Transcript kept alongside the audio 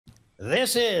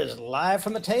This is Live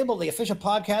from the Table, the official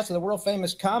podcast of the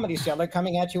world-famous Comedy Cellar,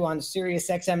 coming at you on Sirius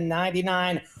XM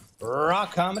 99 Raw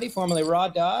Comedy, formerly Raw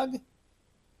Dog.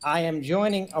 I am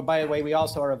joining, oh, by the way, we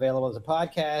also are available as a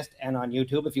podcast and on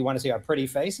YouTube if you want to see our pretty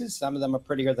faces. Some of them are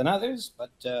prettier than others,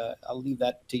 but I'll leave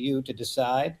that to you to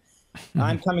decide.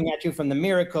 I'm coming at you from the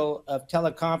miracle of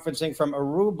teleconferencing from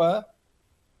Aruba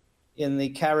in the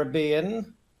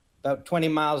Caribbean, about 20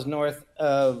 miles north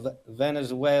of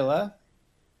Venezuela.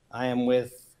 I am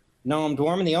with Noam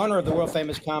Dworman, the owner of the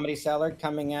world-famous Comedy Cellar,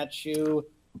 coming at you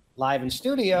live in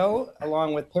studio,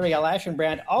 along with Periel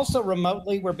Ashenbrand. Also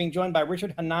remotely, we're being joined by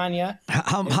Richard Hanania.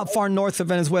 How far north of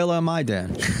Venezuela am I,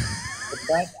 Dan?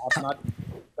 I'm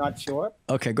not sure.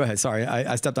 Okay, go ahead. Sorry,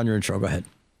 I stepped on your intro. Go ahead.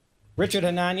 Richard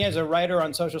Hanania is a writer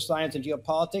on social science and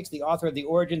geopolitics, the author of The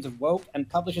Origins of Woke, and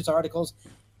publishes articles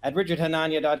at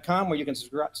richardhanania.com, where you can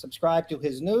subscribe to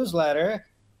his newsletter.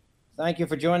 Thank you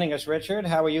for joining us, Richard.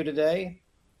 How are you today?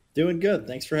 Doing good.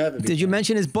 Thanks for having me. Did you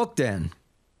mention his book, Dan?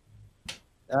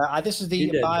 This is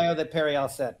the bio that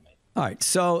Periel sent me. All right.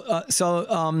 So,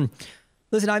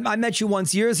 listen, I met you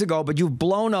once years ago, but you've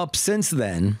blown up since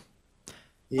then.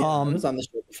 Yeah, I was on the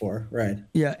show before, right?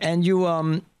 Yeah, and you're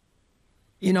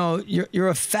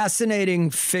a fascinating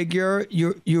figure.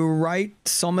 You write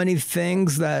so many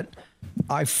things that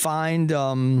I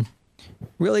find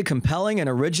really compelling and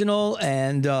original,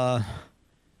 and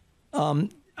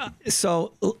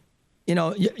so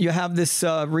you have this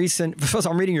recent. First,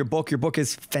 I'm reading your book. Your book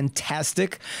is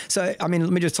fantastic. So, I mean,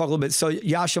 let me just talk a little bit. So,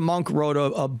 Yasha Monk wrote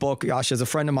a book. Yasha is a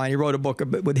friend of mine. He wrote a book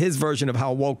with his version of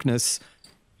how wokeness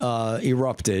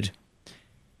erupted.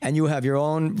 And you have your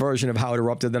own version of how it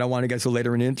erupted that I want to get to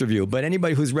later in the interview. But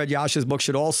anybody who's read Yasha's book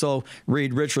should also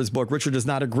read Richard's book. Richard does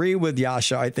not agree with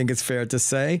Yasha, I think it's fair to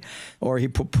say, or he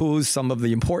poo-poos some of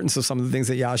the importance of some of the things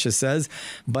that Yasha says.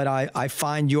 But I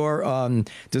find your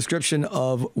description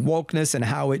of wokeness and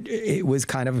how it was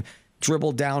kind of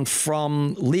dribbled down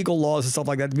from legal laws and stuff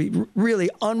like that to be really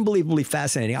unbelievably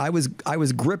fascinating. I was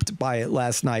gripped by it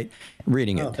last night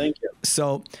reading it. Oh, thank you.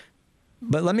 So...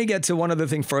 But let me get to one other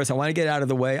thing first. I want to get out of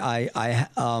the way.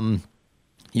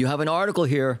 You have an article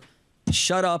here,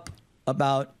 "Shut Up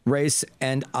About Race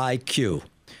and IQ,"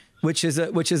 which is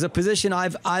a position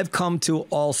I've come to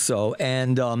also.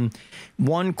 And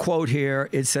one quote here,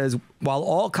 it says, "While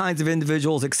all kinds of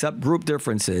individuals accept group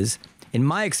differences, in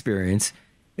my experience,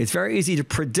 it's very easy to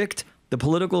predict the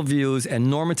political views and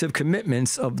normative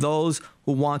commitments of those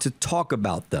who want to talk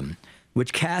about them,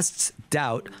 which casts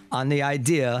doubt on the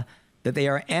idea that they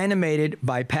are animated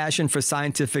by passion for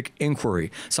scientific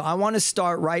inquiry." So I want to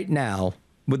start right now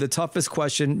with the toughest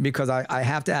question, because I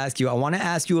have to ask you. I want to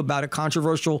ask you about a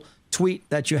controversial tweet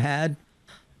that you had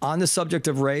on the subject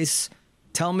of race.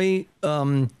 Tell me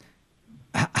how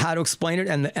to explain it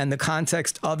and the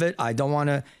context of it. I don't want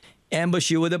to ambush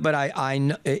you with it, but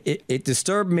it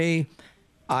disturbed me.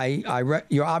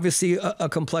 You're obviously a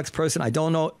complex person. I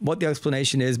don't know what the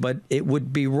explanation is, but it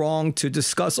would be wrong to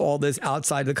discuss all this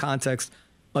outside the context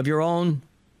of your own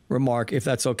remark, if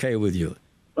that's okay with you.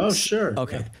 Oh, sure.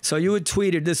 Okay. Yeah. So you had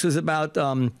tweeted, this was about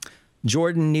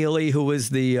Jordan Neely, who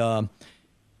was the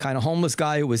kind of homeless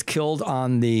guy who was killed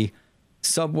on the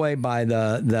subway by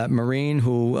that Marine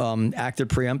who acted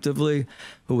preemptively,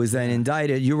 who was then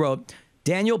indicted. You wrote,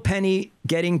 "Daniel Penny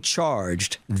getting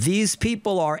charged. These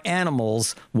people are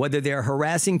animals, whether they're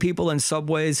harassing people in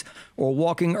subways or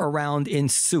walking around in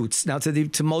suits." Now,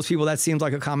 to most people, that seems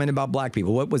like a comment about black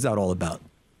people. What was that all about?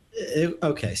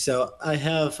 Okay, so I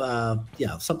have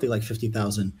something like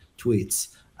 50,000 tweets.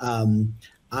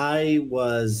 I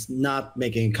was not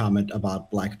making a comment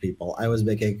about black people. I was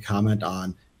making a comment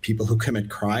on people who commit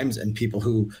crimes and people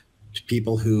who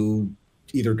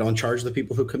either don't charge the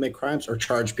people who commit crimes or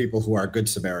charge people who are good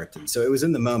Samaritans. So it was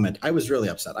in the moment. I was really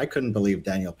upset. I couldn't believe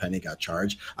Daniel Penny got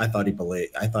charged. I thought he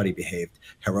behaved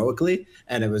heroically,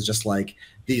 and it was just like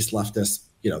these leftists.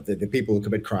 The people who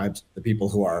commit crimes, the people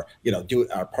who are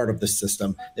are part of the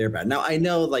system, they're bad. Now I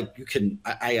know, like, you can.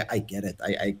 I get it.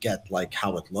 I get like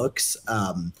how it looks,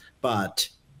 but.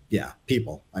 Yeah,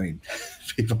 people. I mean,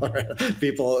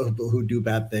 people who do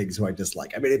bad things who I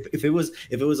dislike. I mean, if it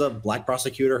was a black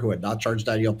prosecutor who had not charged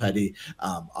Daniel Penny,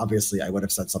 obviously I would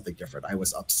have said something different. I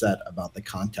was upset about the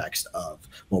context of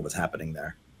what was happening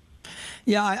there.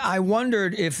 Yeah, I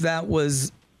wondered if that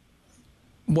was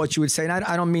what you would say. And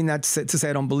I don't mean that to say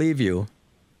I don't believe you.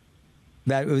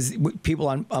 That it was people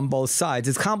on both sides.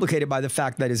 It's complicated by the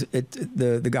fact that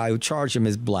the guy who charged him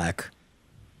is black.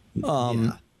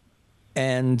 Yeah.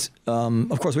 And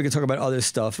of course, we can talk about other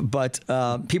stuff, but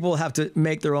people have to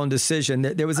make their own decision.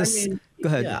 There was this. Go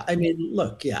ahead. Yeah, I mean,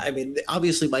 look, yeah, I mean,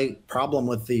 obviously, my problem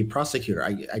with the prosecutor,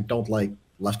 I don't like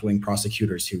left-wing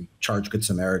prosecutors who charge good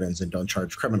Samaritans and don't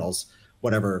charge criminals,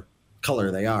 whatever color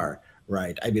they are,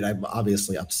 right? I mean, I'm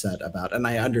obviously upset about, and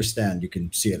I understand you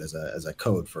can see it as a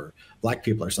code for black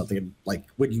people or something. And like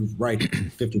when you write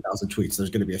 50,000 tweets,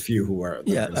 there's going to be a few who are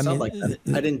sound like that.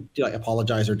 I didn't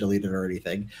apologize or delete it or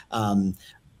anything.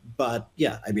 But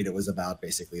yeah, I mean, it was about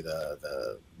basically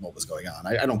the what was going on.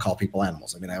 I don't call people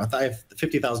animals. I mean, I have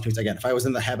 50,000 tweets. Again, if I was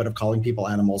in the habit of calling people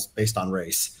animals based on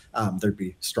race, there'd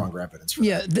be stronger evidence for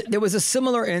that. There was a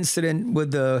similar incident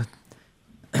with the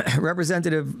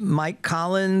Representative Mike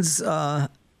Collins, I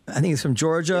think he's from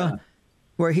Georgia,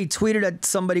 where he tweeted at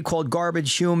somebody called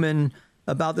Garbage Human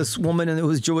about this woman who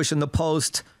was Jewish in the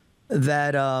Post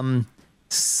that wrote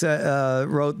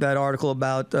that article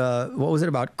about, what was it,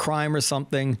 about crime or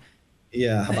something?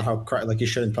 Yeah, about how like you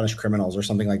shouldn't punish criminals or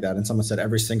something like that. And someone said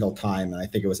every single time, and I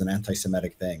think it was an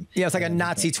anti-Semitic thing. Yeah, it's like a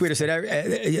Nazi tweeter said,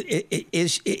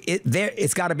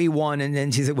 it's got to be one. And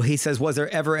then he says, was there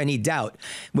ever any doubt?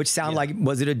 Which sounded like,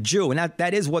 was it a Jew? And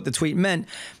that is what the tweet meant.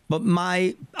 But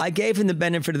I gave him the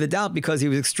benefit of the doubt because he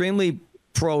was extremely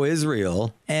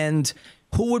pro-Israel. And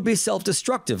who would be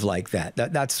self-destructive like that?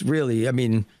 That's really, I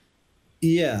mean...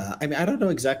 Yeah, I mean, I don't know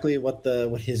exactly what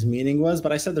his meaning was,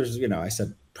 but I said I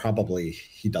said probably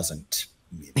he doesn't.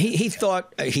 He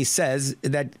thought, he says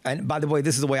that, and by the way,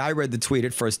 this is the way I read the tweet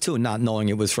at first too, not knowing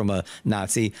it was from a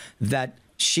Nazi, that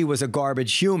she was a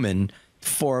garbage human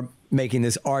for making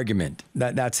this argument.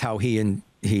 That's how he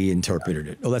interpreted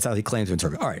it. Well, that's how he claims to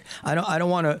interpret it. All right, I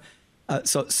don't want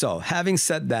to. So having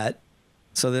said that,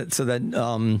 so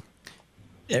that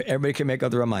everybody can make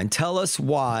up their own mind. Tell us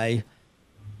why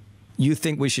you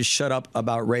think we should shut up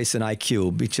about race and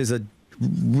IQ, which is a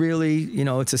really,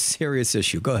 it's a serious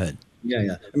issue. Go ahead.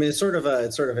 Yeah. I mean, it's sort of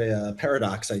a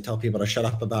paradox. I tell people to shut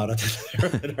up about it,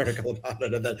 an article about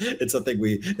it, and then it's a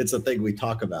thing we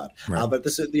talk about. Right. But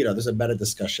this is, there's a meta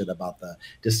discussion about the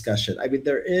discussion. I mean,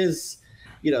 there is,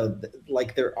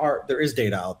 there is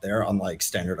data out there on like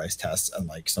standardized tests, and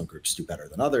like some groups do better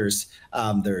than others.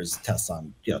 There's tests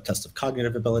on, tests of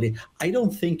cognitive ability. I don't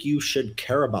think you should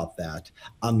care about that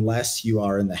unless you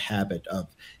are in the habit of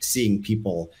seeing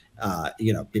people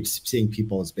seeing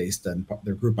people as based on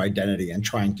their group identity and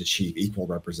trying to achieve equal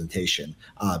representation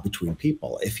between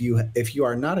people. If you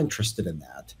are not interested in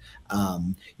that,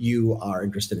 you are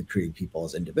interested in treating people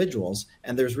as individuals,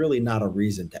 and there's really not a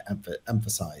reason to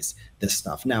emphasize this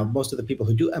stuff. Now, most of the people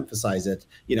who do emphasize it,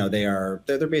 they're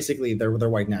basically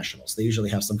white nationalists. They usually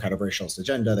have some kind of racialist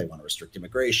agenda. They want to restrict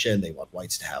immigration. They want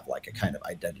whites to have like a kind of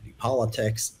identity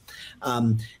politics.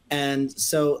 And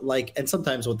so and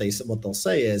sometimes what they'll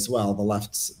say is, well, the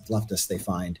leftists, they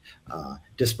find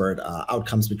disparate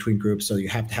outcomes between groups, so you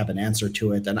have to have an answer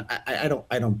to it. And I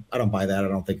don't buy that. I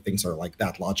don't think things are like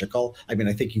that logical. I mean,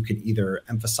 I think you can either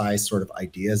emphasize sort of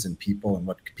ideas and people and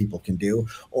what people can do,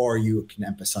 or you can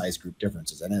emphasize group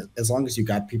differences. And as long as you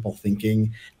got people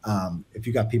thinking, if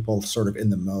you got people sort of in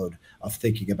the mode of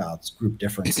thinking about group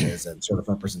differences and sort of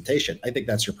representation, I think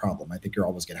that's your problem. I think you're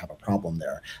always going to have a problem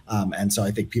there. And so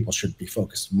I think people should be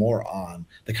focused more on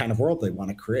the kind of world they want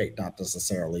to create, not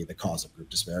necessarily the cause of group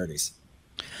disparities.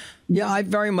 Yeah, I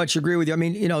very much agree with you. I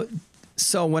mean,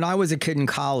 so when I was a kid in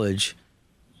college,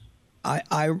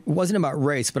 I wasn't about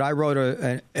race, but I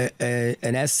wrote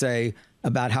an essay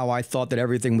about how I thought that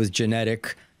everything was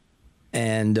genetic.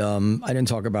 And I didn't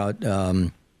talk about,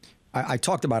 I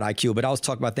talked about IQ, but I was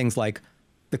talking about things like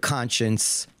the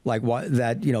conscience, like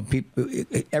people,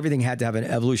 everything had to have an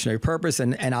evolutionary purpose.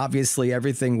 And obviously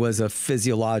everything was a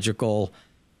physiological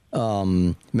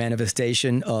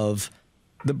manifestation of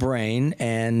the brain.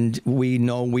 And we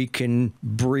know we can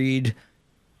breed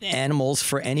animals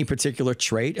for any particular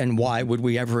trait, and why would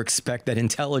we ever expect that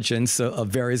intelligence of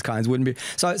various kinds wouldn't be?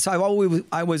 So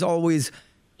I was always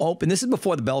open. This is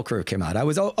before the bell curve came out. I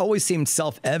was always seemed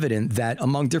self-evident that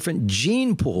among different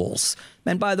gene pools,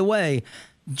 and by the way,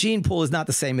 gene pool is not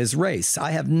the same as race.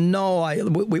 I have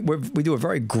we do a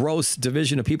very gross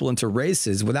division of people into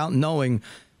races without knowing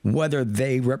whether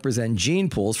they represent gene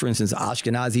pools. For instance,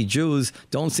 Ashkenazi Jews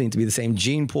don't seem to be the same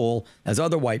gene pool as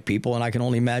other white people, and I can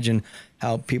only imagine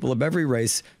how people of every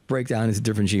race break down into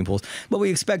different gene pools. But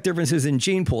we expect differences in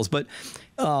gene pools. But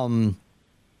as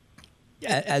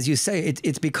you say,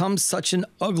 it's become such an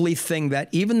ugly thing that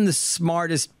even the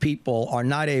smartest people are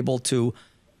not able to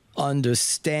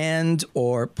understand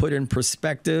or put in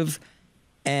perspective.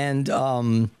 And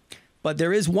but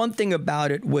there is one thing about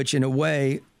it which, in a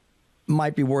way,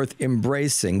 might be worth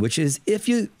embracing, which is if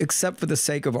you accept for the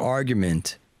sake of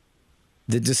argument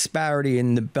the disparity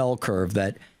in the bell curve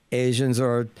that Asians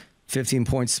are 15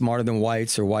 points smarter than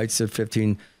whites or whites are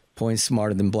 15 points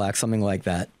smarter than blacks, something like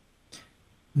that.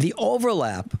 The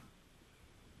overlap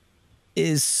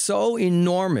is so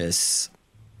enormous,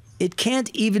 it can't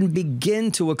even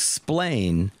begin to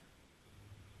explain.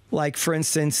 Like, for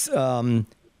instance, in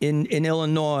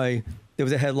Illinois, there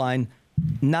was a headline,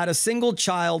 not a single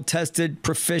child tested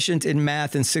proficient in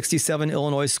math in 67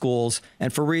 Illinois schools,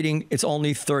 and for reading, it's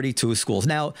only 32 schools.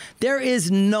 Now, there is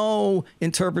no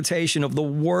interpretation of the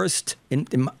worst,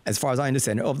 as far as I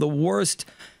understand it, of the worst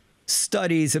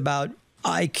studies about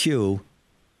IQ,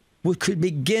 which could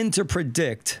begin to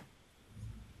predict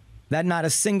that not a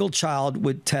single child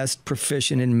would test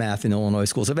proficient in math in Illinois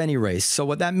schools of any race. So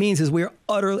what that means is we're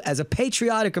utterly, as a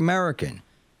patriotic American,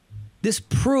 this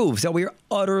proves that we are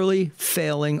utterly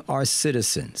failing our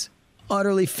citizens,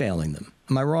 utterly failing them.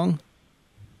 Am I wrong?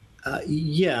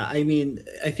 Yeah, I mean,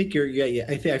 I think you're. Yeah.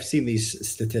 I think I've seen these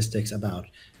statistics about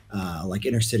like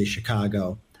inner city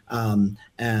Chicago,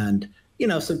 and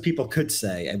some people could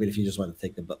say, I mean, if you just want to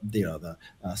take the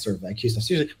sort of IQ stuff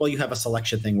seriously, well, you have a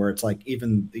selection thing where it's like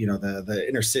even the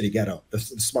inner city ghetto, the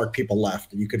smart people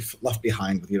left, and you could left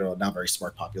behind with a not very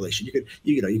smart population.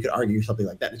 You could argue something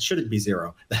like that. It shouldn't be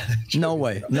zero. No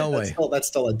way, no way. That's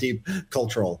still a deep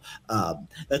cultural.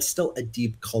 That's still a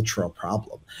deep cultural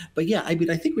problem. But yeah, I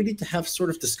mean, I think we need to have sort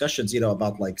of discussions,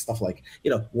 about like stuff like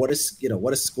what is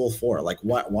school for? Like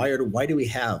why do we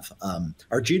have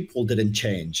our gene pool didn't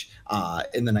change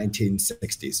in the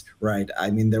 1960s, right?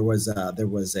 I mean, there was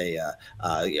a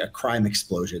crime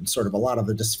explosion. Sort of a lot of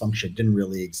the dysfunction didn't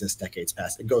really exist decades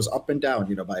past. It goes up and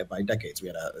down, by decades. We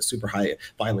had a super high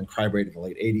violent crime rate in the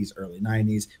late 80s, early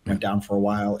 90s. Went down for a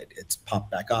while. It's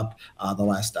popped back up the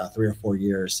last 3 or 4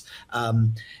 years.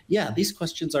 Yeah, these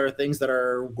questions are things that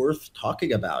are worth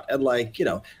talking about. And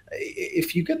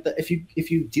if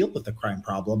you deal with the crime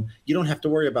problem, you don't have to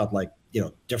worry about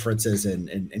differences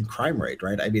in crime rate,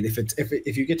 right? I mean,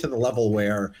 if you get to the level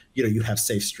where you have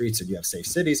safe streets and you have safe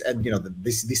cities, and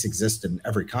these exist in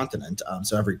every continent,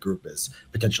 so every group is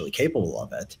potentially capable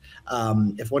of it.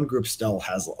 If one group still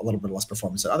has a little bit less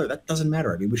performance than other, that doesn't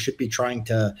matter. I mean, we should be trying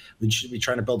to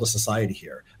build a society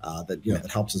here that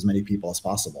helps as many people as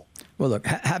possible. Well, look,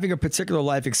 having a particular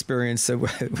life experience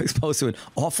exposed to an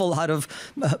awful lot of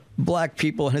black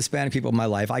people and Hispanic people in my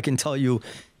life, I can tell you,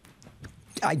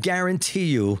 I guarantee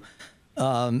you,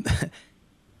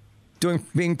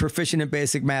 being proficient in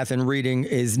basic math and reading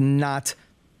is not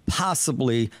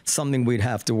possibly something we'd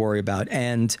have to worry about.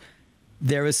 And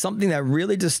there is something that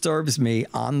really disturbs me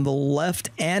on the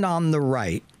left and on the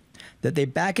right, that they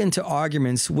back into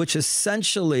arguments which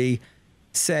essentially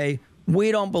say,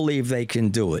 we don't believe they can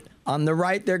do it. On the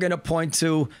right, they're going to point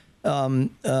to, race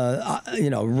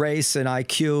and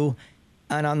IQ.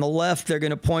 And on the left, they're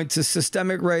going to point to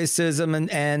systemic racism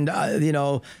and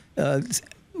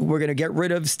we're going to get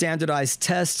rid of standardized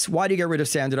tests. Why do you get rid of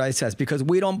standardized tests? Because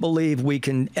we don't believe we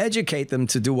can educate them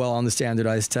to do well on the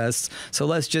standardized tests. So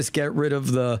let's just get rid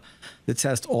of the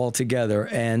test altogether.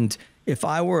 And if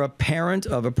I were a parent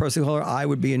of a person of color, I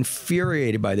would be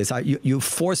infuriated by this. You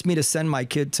forced me to send my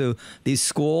kid to these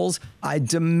schools. I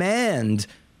demand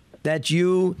that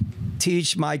you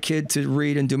teach my kid to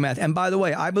read and do math. And by the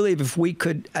way, I believe if we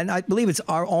could, and I believe it's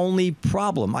our only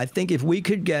problem, I think if we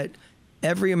could get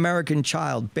every American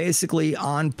child basically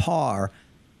on par,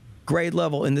 grade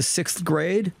level in the 6th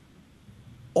grade,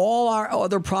 all our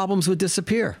other problems would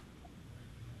disappear.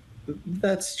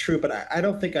 That's true, but I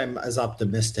don't think I'm as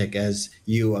optimistic as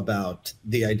you about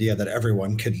the idea that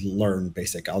everyone could learn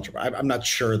basic algebra. I'm not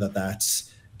sure that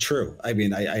that's true. I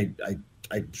mean,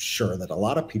 I'm sure that a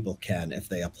lot of people can if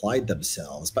they applied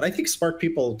themselves. But I think smart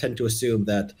people tend to assume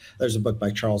that there's a book by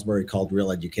Charles Murray called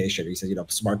Real Education. He says,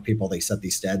 smart people, they set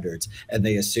these standards and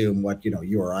they assume what,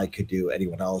 you or I could do,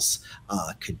 anyone else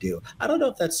could do. I don't know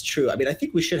if that's true. I mean, I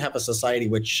think we should have a society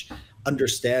which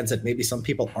understands that maybe some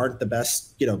people aren't the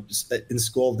best, in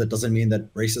school. That doesn't mean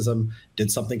that racism did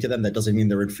something to them. That doesn't mean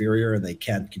they're inferior and they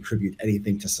can't contribute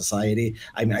anything to society.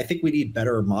 I mean, I think we need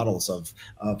better models of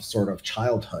sort of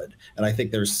childhood. And I think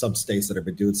there's some states that have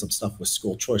been doing some stuff with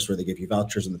school choice where they give you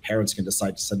vouchers and the parents can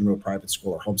decide to send them to a private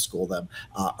school or homeschool them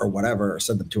or whatever, or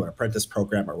send them to an apprentice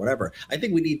program or whatever. I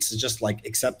think we need to just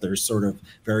accept there's sort of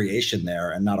variation there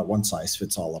and not a one size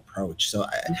fits all approach. So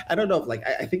I don't know if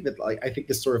I think that I think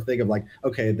this sort of thing of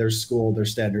okay, there's school,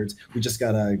 there's standards. We just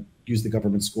got to use the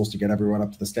government schools to get everyone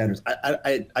up to the standards.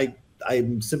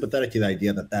 I'm sympathetic to the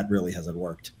idea that really hasn't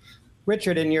worked.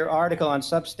 Richard, in your article on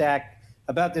Substack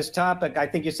about this topic, I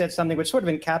think you said something which sort of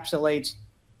encapsulates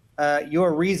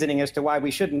your reasoning as to why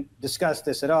we shouldn't discuss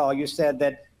this at all. You said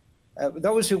that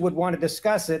those who would want to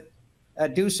discuss it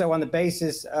do so on the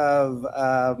basis of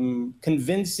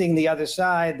convincing the other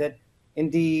side that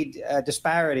indeed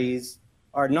disparities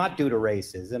are not due to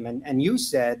racism. And you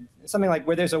said something like,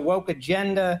 where there's a woke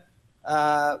agenda,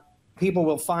 people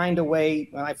will find a way.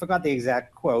 Well, I forgot the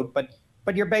exact quote, but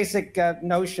your basic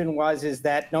notion is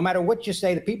that no matter what you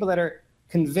say, the people that are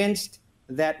convinced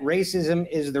that racism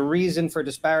is the reason for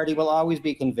disparity will always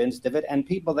be convinced of it, and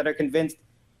people that are convinced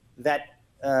that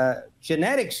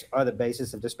genetics are the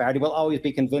basis of disparity will always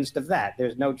be convinced of that.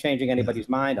 There's no changing anybody's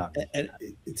mind on it. And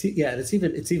it's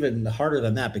even harder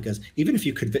than that, because even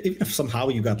if somehow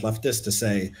you got leftists to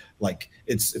say like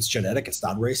it's genetic, it's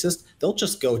not racist, they'll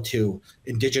just go to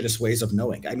indigenous ways of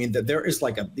knowing. I mean, there is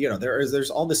like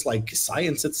there's all this like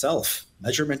science itself,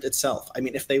 measurement itself. I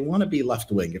mean, if they want to be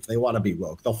left wing, if they want to be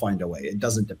woke, they'll find a way. It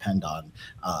doesn't depend on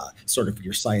sort of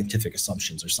your scientific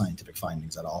assumptions or scientific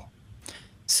findings at all.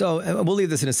 So we'll leave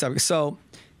this in a second. So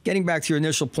getting back to your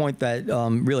initial point that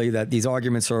really that these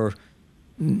arguments are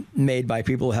made by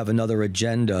people who have another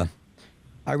agenda.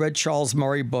 I read Charles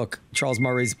Murray's book,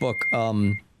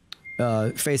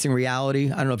 Facing Reality.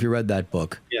 I don't know if you read that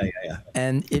book. Yeah.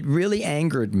 And it really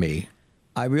angered me.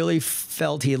 I really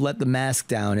felt he had let the mask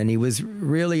down, and he was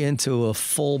really into a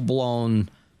full-blown,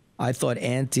 I thought,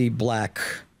 anti-black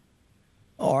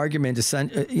argument,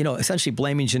 essentially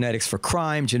blaming genetics for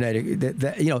crime,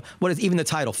 what is even the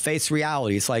title, Face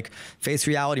Reality. It's like, face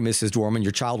reality, Mrs. Dorman,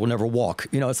 your child will never walk.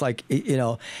 It's like,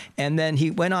 and then he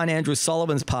went on Andrew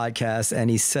Sullivan's podcast and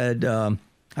he said, I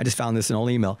just found this in an old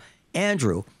email,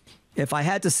 Andrew, if I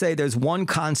had to say there's one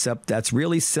concept that's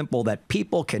really simple that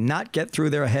people cannot get through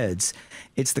their heads,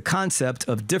 it's the concept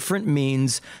of different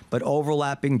means but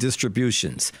overlapping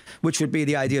distributions, which would be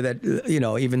the idea that,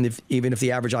 even if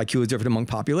the average IQ is different among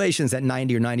populations, that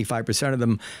 90 or 95% of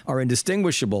them are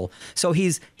indistinguishable. So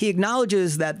he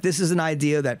acknowledges that this is an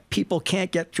idea that people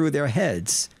can't get through their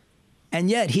heads, and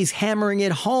yet he's hammering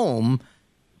it home.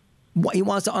 He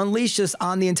wants to unleash this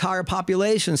on the entire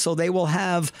population, so they will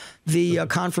have the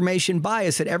confirmation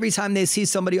bias that every time they see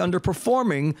somebody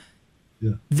underperforming,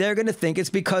 they're going to think it's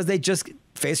because they just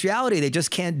face reality. They just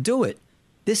can't do it.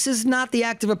 This is not the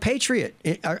act of a patriot.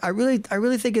 I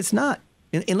really think it's not.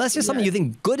 Unless there's something you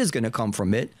think good is going to come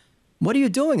from it. What are you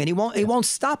doing? And he won't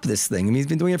stop this thing. I mean, he's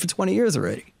been doing it for 20 years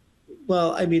already.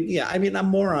 Well, I mean, I'm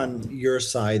more on your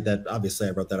side that obviously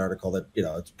I wrote that article that,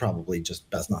 it's probably just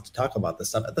best not to talk about this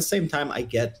stuff. At the same time,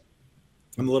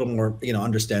 I'm a little more,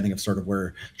 understanding of sort of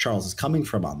where Charles is coming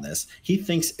from on this. He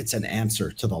thinks it's an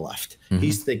answer to the left. Mm-hmm.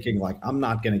 He's thinking like, I'm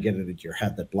not going to get it into your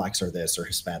head that blacks are this or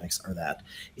Hispanics are that.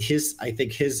 I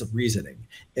think his reasoning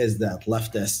is that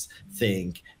leftists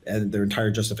think, and their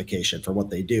entire justification for what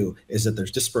they do is that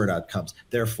there's disparate outcomes,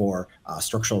 therefore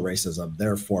structural racism,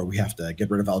 therefore we have to get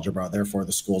rid of algebra, therefore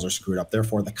the schools are screwed up,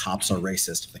 therefore the cops are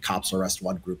racist, if the cops arrest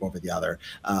one group over the other,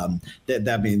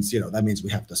 that means we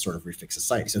have to sort of refix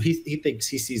society. So he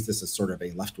sees this as sort of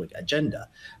a left-wing agenda.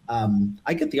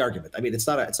 I get the argument. I mean, it's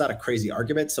not a crazy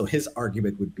argument. So his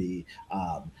argument would be,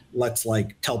 let's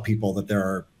like tell people that there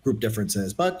are group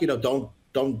differences, but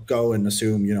don't go and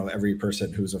assume every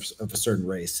person who's of a certain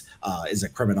race is a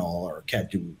criminal or can't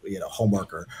do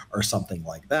homework or something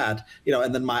like that.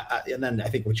 And then I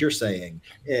think what you're saying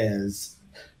is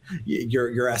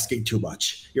you're asking too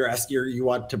much. You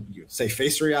want to say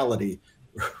face reality.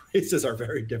 Races are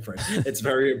very different. It's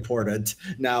very important.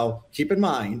 Now, keep in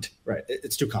mind, right?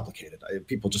 It's too complicated.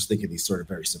 People just think in these sort of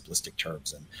very simplistic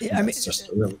terms, and it's just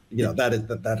really,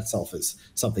 that itself is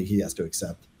something he has to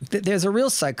accept. There's a real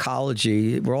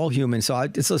psychology. We're all human. So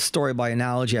it's a story by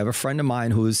analogy. I have a friend of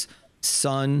mine whose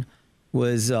son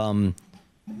was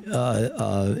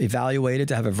evaluated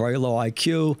to have a very low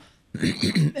IQ,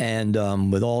 and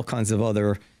with all kinds of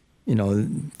other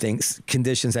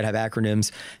conditions that have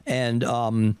acronyms, and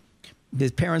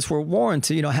his parents were warned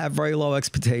to have very low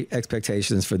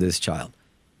expectations for this child,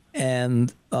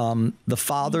 and the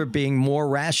father, being more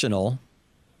rational,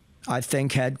 I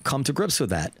think, had come to grips with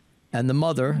that, and the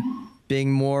mother,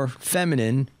 being more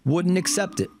feminine, wouldn't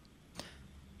accept it.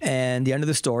 And the end of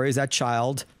the story is that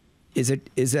child is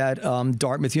at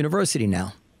Dartmouth University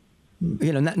now.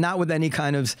 Not with any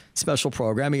kind of special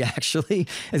program. He actually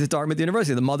is at Dartmouth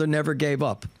University. The mother never gave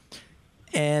up,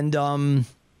 and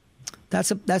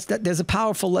there's a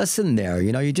powerful lesson there.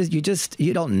 You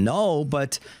don't know,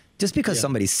 but just because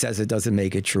somebody says it doesn't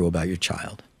make it true about your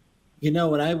child.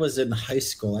 When I was in high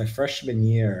school, my freshman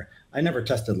year, I never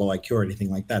tested low IQ or anything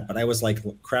like that, but I was like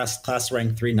class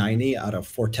rank 390 out of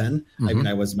 410. I mean,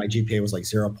 my GPA was like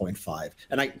 0.5,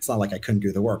 and it's not like I couldn't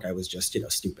do the work. I was just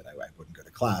stupid. I wouldn't go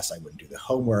to class. I wouldn't do the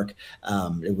homework.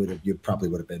 You probably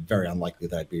would have been very unlikely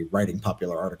that I'd be writing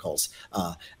popular articles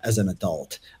as an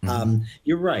adult.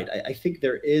 You're right. I think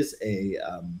there is a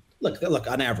look.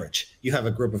 On average, you have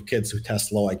a group of kids who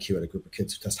test low IQ and a group of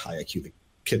kids who test high IQ. The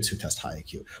kids who test high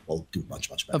IQ will do much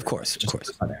better. Of course.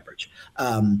 On average.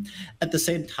 At the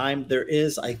same time, there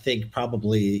is, I think,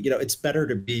 probably, it's better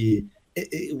to be,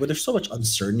 when there's so much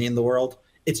uncertainty in the world,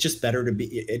 it's just better to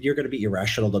be, you're going to be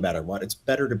irrational no matter what. It's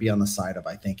better to be on the side of,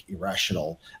 I think,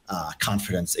 irrational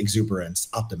confidence, exuberance,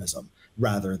 optimism,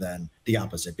 rather than the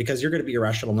opposite, because you're going to be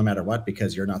irrational no matter what,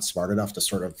 because you're not smart enough to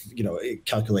sort of,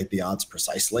 calculate the odds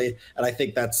precisely. And I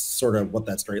think that's sort of what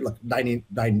that story, look,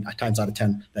 99 times out of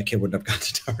 10, that kid wouldn't have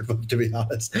gotten to Harvard, to be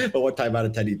honest, but one time out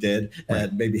of 10 he did. Right.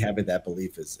 And maybe having that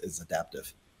belief is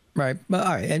adaptive. Right. But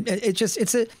all right. And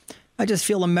I just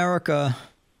feel America,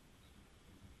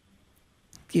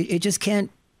 it just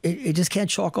can't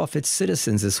chalk off its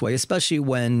citizens this way, especially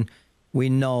when we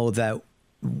know that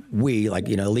we, like,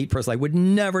 elite person, would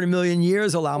never in a million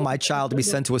years allow my child to be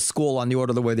sent to a school on the order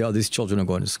of the way these children are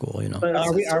going to school, But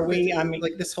are we, I mean,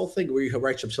 like this whole thing where you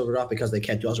write your children off because they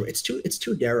can't do elsewhere, it's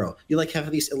too narrow. You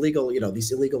have these illegal,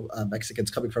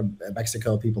 Mexicans coming from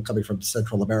Mexico, people coming from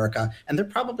Central America, and they're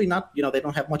probably not, they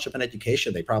don't have much of an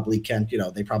education. They probably can't,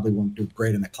 they probably won't do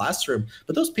great in the classroom,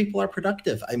 but those people are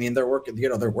productive. I mean, they're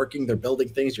working, they're building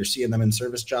things. You're seeing them in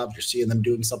service jobs. You're seeing them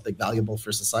doing something valuable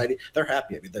for society. They're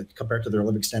happy. I mean, compared to their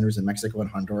living standards in Mexico and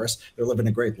Honduras, they're living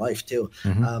a great life too.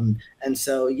 And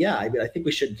so, yeah, I mean, I think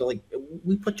we should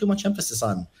we put too much emphasis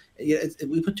on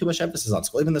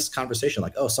school. Even this conversation,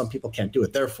 some people can't do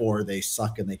it, therefore they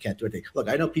suck and they can't do it. Look,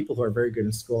 I know people who are very good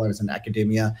in school. I was in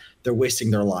academia. They're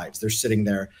wasting their lives. They're sitting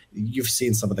there. You've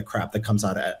seen some of the crap that comes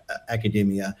out of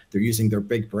academia. They're using their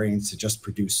big brains to just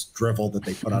produce drivel that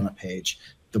they put on a page.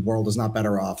 The world is not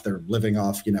better off. They're living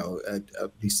off,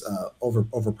 these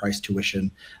overpriced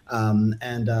tuition.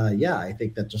 I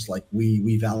think that just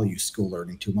we value school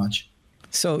learning too much.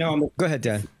 So go ahead,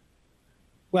 Dan.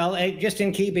 Well, just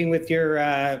in keeping with your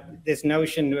this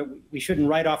notion that we shouldn't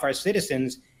write off our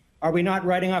citizens, are we not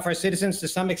writing off our citizens to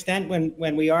some extent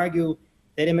when we argue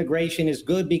that immigration is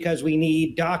good because we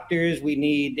need doctors, we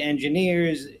need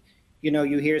engineers?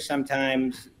 You hear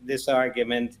sometimes this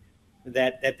argument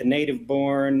that the native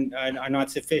born are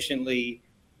not sufficiently,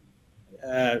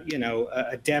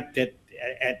 adept at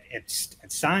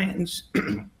science.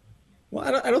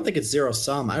 Well, I don't think it's zero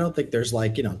sum. I don't think there's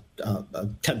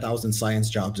 10,000 science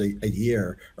jobs a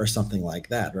year or something like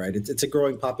that, right? It's a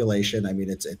growing population. I mean,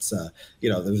 it's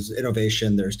there's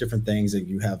innovation, there's different things, and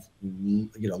you have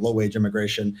low wage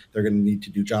immigration. They're going to need to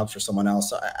do jobs for someone else.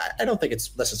 So I don't think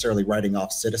it's necessarily writing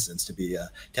off citizens to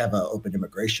have an open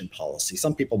immigration policy.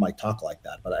 Some people might talk like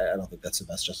that, but I don't think that's the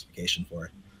best justification for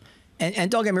it. And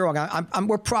don't get me wrong,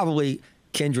 we're probably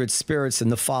kindred spirits in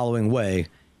the following way.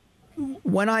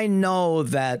 When I know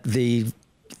that the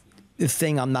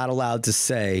thing I'm not allowed to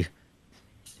say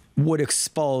would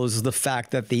expose the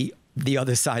fact that the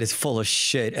other side is full of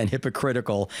shit and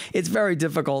hypocritical, it's very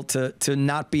difficult to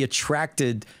not be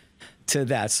attracted to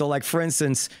that. So, for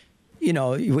instance, we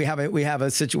have a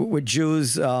situation where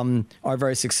Jews are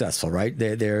very successful, right?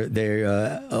 They're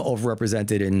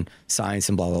overrepresented in science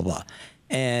and blah blah blah,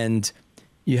 and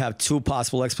you have two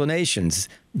possible explanations: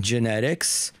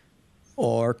 genetics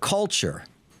or culture.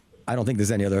 I don't think there's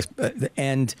any other,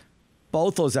 and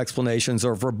both those explanations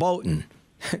are verboten,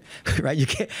 right? You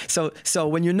can't. So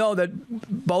when you know that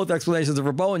both explanations are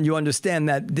verboten, you understand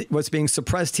that what's being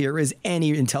suppressed here is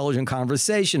any intelligent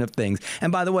conversation of things.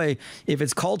 And by the way, if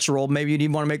it's cultural, maybe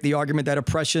you want to make the argument that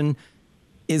oppression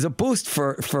is a boost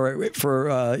for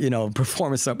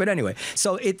performance. But anyway,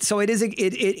 so it is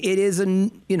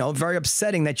very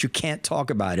upsetting that you can't talk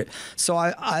about it. So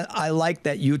I like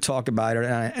that you talk about it,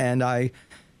 and I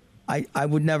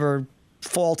would never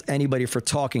fault anybody for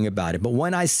talking about it. But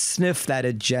when I sniff that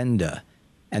agenda,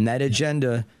 and that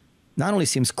agenda not only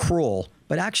seems cruel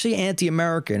but actually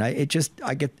anti-American, I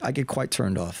get quite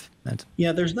turned off.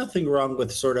 Yeah, there's nothing wrong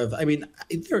with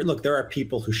there are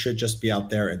people who should just be out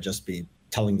there and just be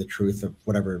telling the truth of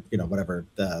whatever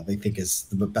they think is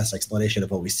the best explanation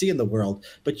of what we see in the world.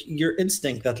 But your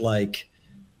instinct that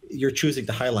you're choosing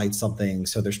to highlight something,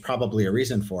 so there's probably a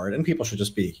reason for it, and people should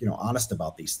just be, honest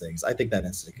about these things. I think that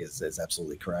instinct is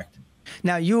absolutely correct.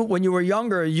 Now, when you were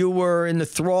younger, you were in the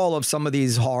thrall of some of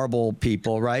these horrible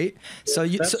people, right? So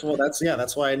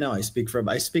that's why I know. I speak from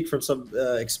some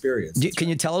experience. Can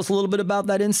you tell us a little bit about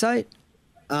that insight?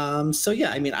 I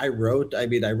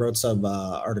wrote some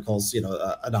articles,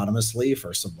 anonymously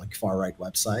for some like far right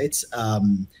websites.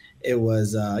 It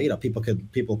was,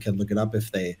 people can look it up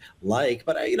if they like,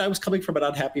 but I was coming from an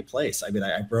unhappy place. I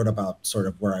wrote about sort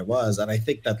of where I was, and I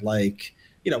think that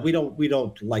we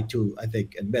don't like to, I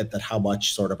think, admit that how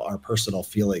much sort of our personal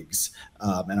feelings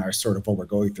and our sort of what we're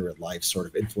going through in life sort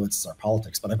of influences our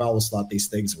politics. But I've always thought these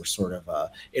things were sort of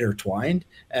intertwined.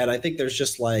 And I think there's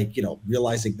just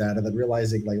realizing that, and then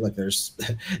realizing there's,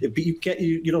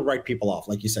 you don't write people off.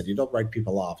 Like you said, you don't write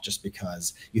people off just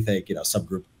because you think, some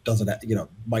group doesn't,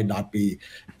 might not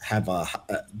have on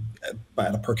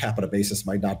a per capita basis,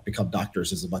 might not become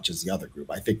doctors as much as the other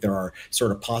group. I think there are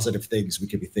sort of positive things we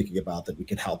could be thinking about that we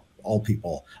can help all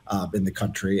people in the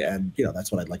country. And,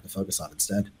 that's what I'd like to focus on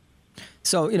instead.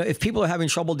 So, if people are having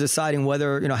trouble deciding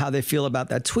whether, how they feel about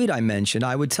that tweet I mentioned,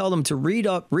 I would tell them to read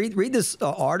this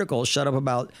article, Shut Up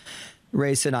About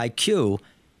Race and IQ.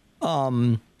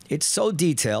 It's so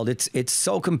detailed. It's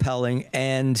so compelling.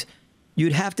 And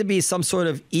you'd have to be some sort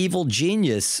of evil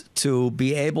genius to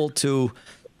be able to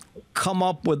come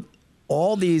up with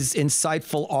all these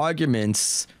insightful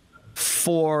arguments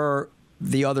for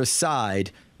the other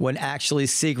side when actually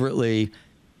secretly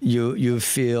you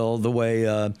feel the way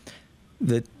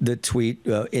the tweet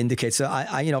indicates. So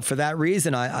I for that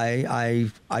reason I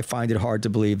find it hard to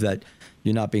believe that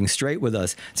you're not being straight with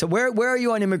us. So where are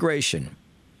you on immigration?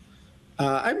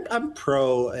 I'm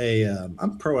pro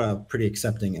a pretty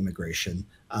accepting immigration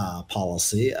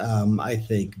policy. I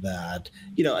think that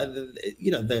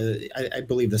I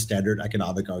believe the standard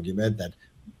economic argument that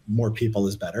more people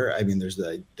is better. I mean, there's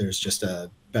just a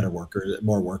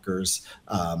more workers.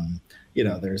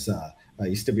 There's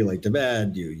you stimulate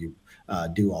demand. You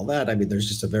do all that. I mean, there's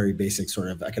just a very basic sort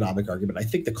of economic argument. I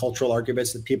think the cultural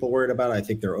arguments that people worried about, I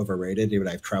think they're overrated. Even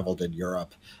I've traveled in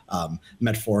Europe,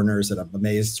 met foreigners, and I'm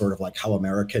amazed sort of like how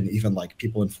American even like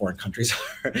people in foreign countries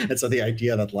are. And so the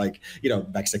idea that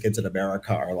Mexicans in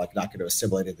America are not going to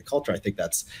assimilate into the culture, I think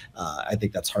that's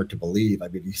hard to believe. I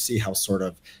mean, you see how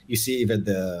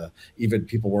even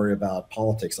people worry about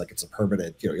politics like it's a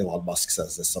permanent. Elon Musk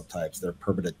says this sometimes. They're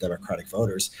permanent Democratic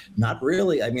voters. Not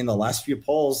really. I mean, the last few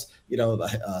polls,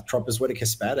 Trump is winning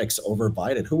Hispanics over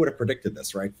Biden. Who would have predicted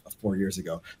this, right? 4 years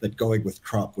ago, that going with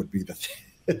Trump would be the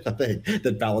thing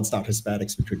that balanced out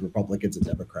Hispanics between Republicans and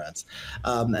Democrats.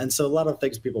 And so a lot of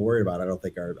things people worry about, I don't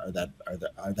think are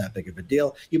that big of a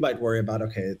deal. You might worry about,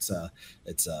 okay, it's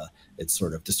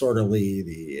sort of disorderly,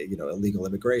 the illegal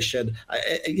immigration.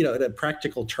 In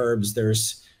practical terms,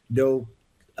 there's no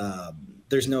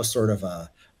sort of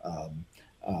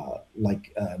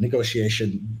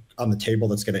negotiation on the table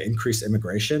that's going to increase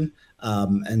immigration.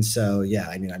 And so,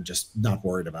 I'm just not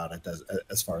worried about it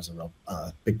as far as a real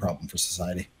big problem for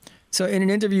society. So in an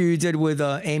interview you did with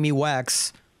Amy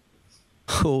Wax,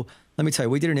 who, let me tell you,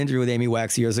 we did an interview with Amy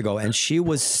Wax years ago, and she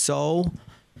was so...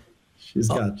 She's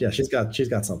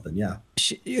got something, yeah.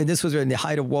 This was in the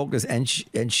height of wokeness,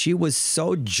 and she was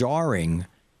so jarring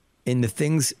in the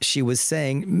things she was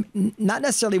saying, not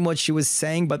necessarily what she was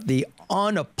saying, but the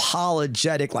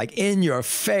unapologetic, in your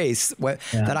face,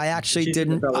 that I actually she's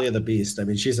didn't. The belly of the beast. I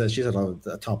mean, she's at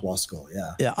a top law school.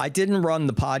 Yeah. Yeah. I didn't run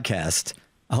the podcast.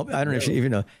 I don't know if you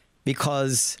even know,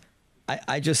 because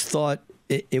I just thought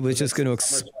it was just going to.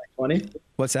 Summer 2020?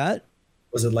 What's that?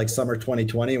 Was it like summer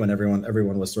 2020 when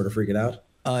everyone was sort of freaking out?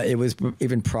 It was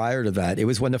even prior to that. It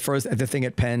was when the thing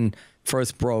at Penn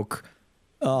first broke.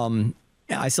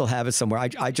 I still have it somewhere.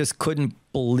 I just couldn't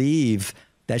believe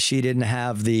that she didn't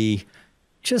have the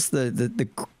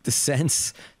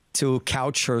sense to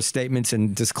couch her statements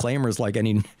and disclaimers like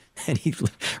any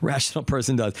rational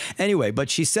person does. Anyway, but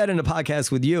she said in a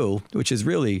podcast with you, which is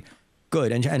really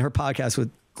good, and her podcast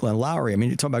with Glenn Lowry, I mean,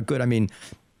 you're talking about good, I mean,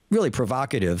 really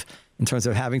provocative in terms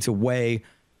of having to weigh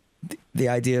the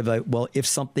idea of if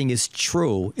something is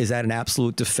true, is that an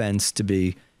absolute defense to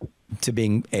being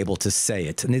able to say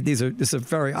it? And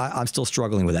I'm still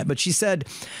struggling with that. But she said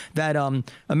that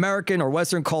American or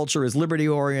Western culture is liberty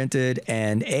oriented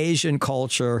and Asian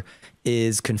culture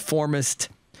is conformist.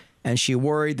 And she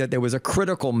worried that there was a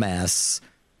critical mass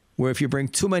where if you bring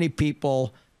too many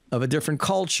people of a different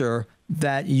culture,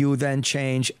 that you then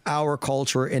change our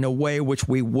culture in a way which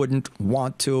we wouldn't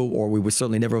want to, or we would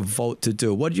certainly never vote to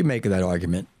do. What did you make of that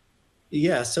argument?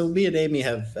 Yeah, so me and Amy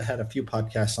have had a few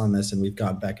podcasts on this, and we've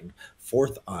gone back and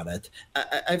forth on it.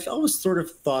 I've always sort of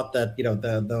thought that, you know,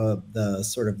 the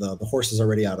sort of the horse is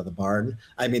already out of the barn.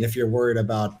 I mean, if you're worried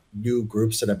about new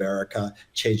groups in America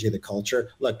changing the culture,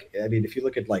 look, I mean, if you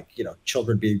look at, like, you know,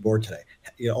 children being born today,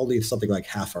 you know, only something like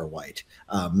half are white,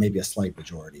 maybe a slight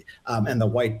majority. And the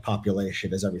white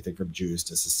population is everything from Jews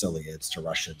to Sicilians to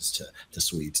Russians to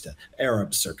Swedes to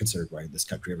Arabs are considered white in this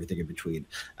country, everything in between.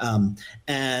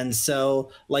 And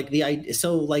so, like,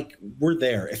 we're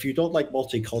there. If you don't like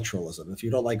multiculturalism, if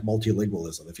you don't like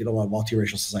multilingualism, if you don't want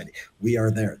multiracial society, we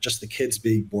are there. Just the kids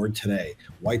being born today,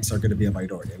 whites are going to be a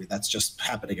minority. I mean, that's just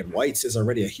happening. And whites is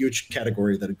already a huge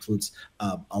category that includes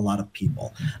a lot of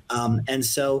people. And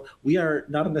so we are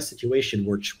not in a situation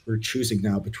where we're choosing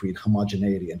now between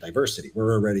homogeneity and diversity.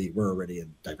 We're already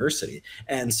in diversity.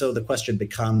 And so the question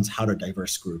becomes, how do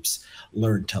diverse groups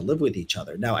learn to live with each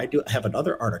other? Now, I do have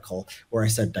another article where I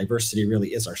said diversity really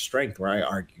is our strength, where I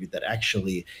argued that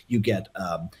actually you get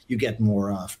a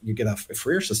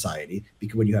freer society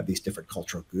because when you have these different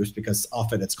cultural groups, because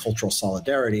often it's cultural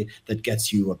solidarity that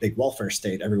gets you a big welfare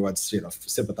state. Everyone's, you know,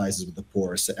 sympathizes with the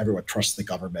poor. So everyone trusts the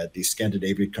government. These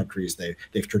Scandinavian countries,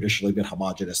 they've traditionally been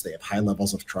homogenous. They have high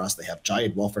levels of trust. They have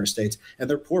giant welfare states, and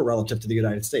they're poor relative to the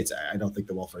United States. I don't think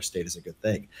the welfare state is a good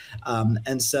thing.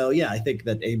 And so, yeah, I think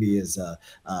that Amy is.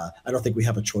 I don't think we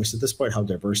have a choice at this point how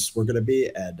diverse we're going to be,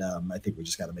 and I think we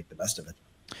just got to make the best of it.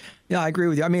 Yeah, I agree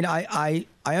with you. I mean, I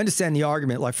understand the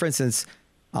argument. Like, for instance,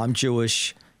 I'm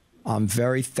Jewish. I'm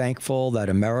very thankful that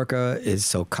America is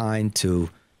so kind to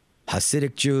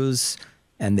Hasidic Jews,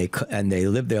 and they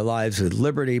live their lives with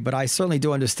liberty. But I certainly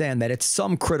do understand that at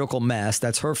some critical mass,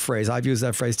 that's her phrase, I've used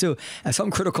that phrase too, at some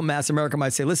critical mass, America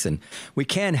might say, listen, we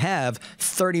can't have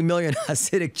 30 million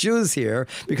Hasidic Jews here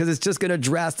because it's just going to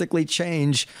drastically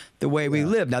change the way we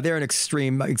live. Now, they're an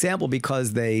extreme example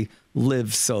because they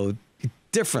live so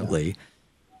differently.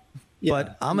 Yeah.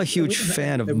 But I'm a huge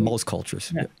fan of most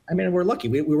cultures. Yeah. I mean, we're lucky.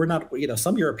 We were not, you know,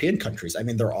 some European countries, I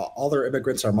mean, they're all their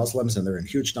immigrants are Muslims, and they're in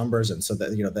huge numbers. And so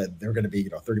that, you know, that they're going to be, you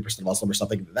know, 30% Muslim or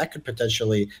something. That could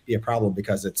potentially be a problem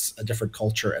because it's a different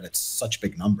culture and it's such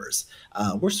big numbers.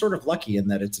 We're sort of lucky in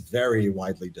that it's very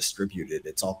widely distributed.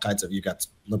 It's all kinds of, you got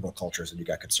liberal cultures and you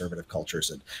got conservative cultures,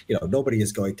 and, you know, nobody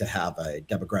is going to have a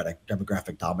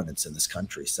demographic dominance in this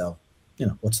country. So, you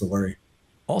know, what's the worry?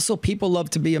 Also, people love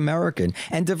to be American,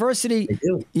 and diversity,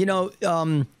 you know,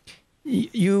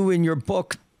 you in your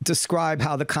book describe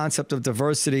how the concept of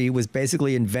diversity was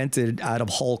basically invented out of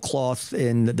whole cloth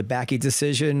in the Bakke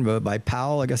decision by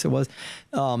Powell, I guess it was,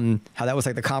 how that was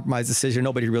like the compromise decision.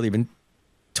 Nobody really even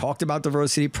talked about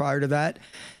diversity prior to that.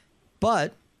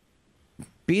 But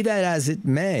be that as it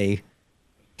may,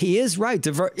 he is right.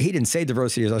 He didn't say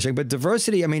diversity is our strength, but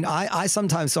diversity, I mean, I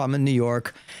sometimes, so I'm in New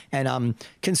York and I'm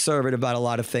conservative about a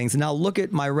lot of things. And I'll look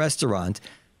at my restaurant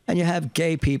and you have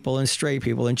gay people and straight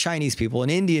people and Chinese people and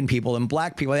Indian people and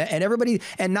black people and everybody,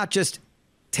 and not just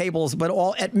tables, but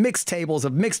all at mixed tables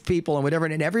of mixed people and whatever.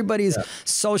 And everybody's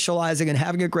socializing and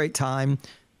having a great time,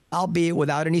 albeit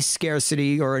without any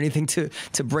scarcity or anything to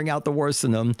bring out the worst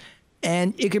in them.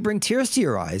 And it could bring tears to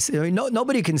your eyes. I mean,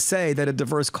 nobody can say that a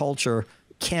diverse culture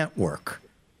can't work.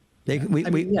 We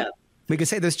could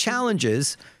say there's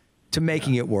challenges to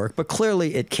making it work, but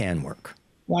clearly it can work.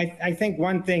 Well, I think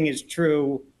one thing is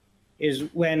true is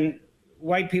when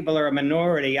white people are a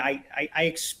minority, I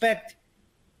expect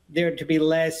there to be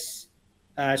less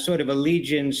sort of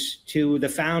allegiance to the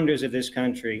founders of this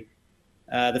country.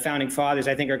 The founding fathers,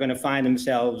 I think, are going to find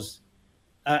themselves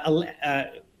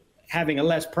having a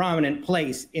less prominent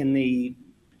place in the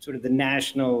sort of the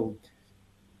national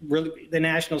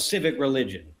civic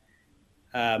religion.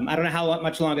 I don't know how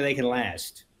much longer they can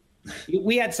last.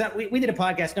 We did a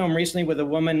podcast, Noam, recently with a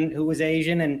woman who was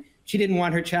Asian, and she didn't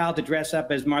want her child to dress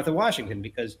up as Martha Washington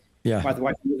because Martha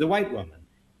Washington was a white woman,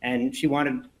 and she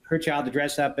wanted her child to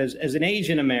dress up as an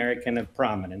Asian American of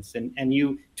prominence. And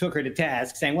you took her to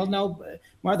task, saying, well, no,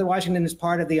 Martha Washington is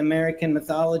part of the American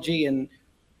mythology, and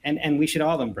we should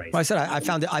all embrace it. Well, I said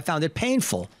I found it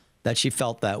painful that she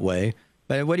felt that way.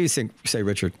 But what do you say,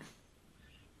 Richard?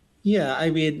 Yeah, I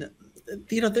mean,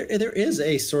 you know, there is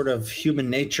a sort of human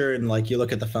nature, and like you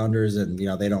look at the founders, and you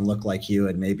know they don't look like you,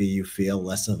 and maybe you feel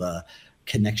less of a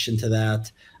connection to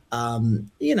that.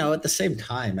 You know, at the same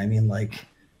time, I mean, like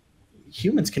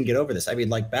humans can get over this. I mean,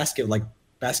 like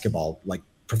basketball, like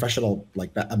professional,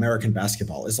 like American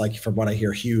basketball is, like, from what I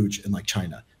hear, huge in like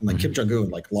China, and like Kim Jong-un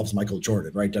like loves Michael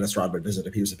Jordan, right? Dennis Rodman visited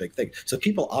him. He was a big thing. So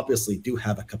people obviously do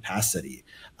have a capacity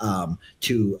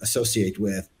to associate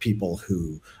with people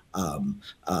who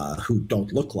who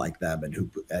don't look like them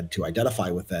and to identify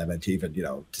with them and to even,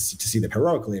 to see them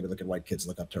heroically. I mean, look at white kids,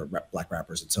 look up to black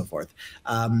rappers and so forth.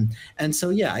 And so,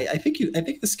 yeah, I think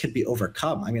this can be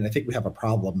overcome. I mean, I think we have a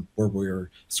problem where we're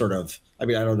sort of, I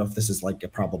mean, I don't know if this is like a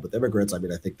problem with immigrants. I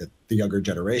mean, I think that the younger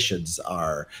generations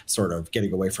are sort of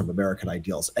getting away from American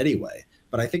ideals anyway.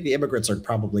 But I think the immigrants are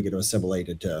probably going to assimilate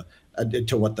into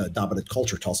what the dominant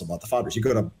culture tells them about the founders. You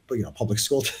go to public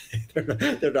school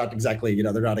today, they're not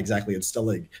exactly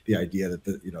instilling the idea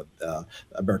that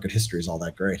American history is all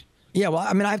that great. Yeah, well,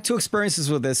 I mean, I have two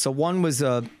experiences with this. So one was,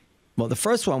 the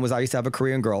first one was I used to have a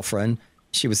Korean girlfriend.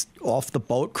 She was off the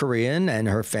boat Korean and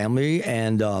her family,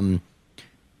 and I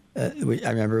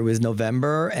remember it was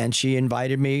November, and she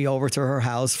invited me over to her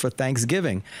house for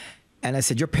Thanksgiving. And I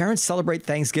said, your parents celebrate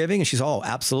Thanksgiving? And she's, oh,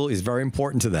 absolutely. It's very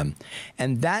important to them.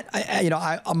 And that,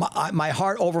 my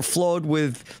heart overflowed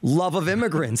with love of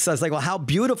immigrants. I was like, well, how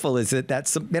beautiful is it that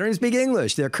they don't even speak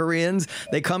English. They're Koreans.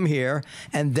 They come here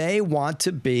and they want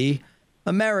to be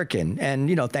American.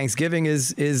 And, Thanksgiving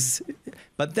is,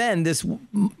 but then this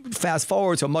fast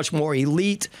forward to a much more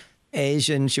elite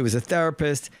Asian. She was a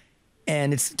therapist.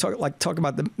 And it's talk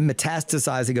about the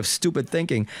metastasizing of stupid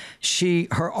thinking.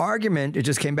 Her argument, it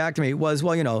just came back to me, was,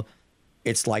 well,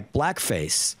 it's like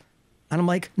blackface. And I'm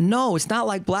like, no, it's not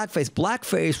like blackface.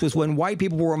 Blackface was when white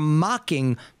people were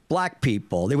mocking black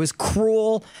people. It was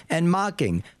cruel and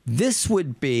mocking. This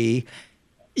would be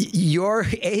your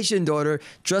Asian daughter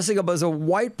dressing up as a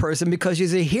white person because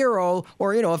she's a hero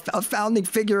or, a founding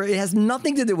figure. It has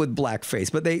nothing to do with blackface,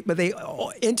 but they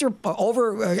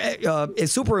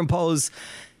superimpose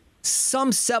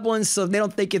some semblance of, they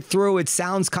don't think it through. It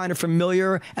sounds kind of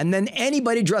familiar. And then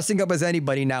anybody dressing up as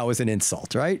anybody now is an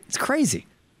insult, right? It's crazy.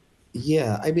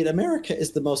 Yeah, I mean, America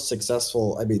is the most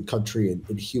successful, country in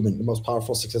the most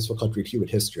powerful, successful country in human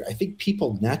history. I think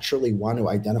people naturally want to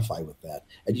identify with that.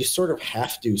 And you sort of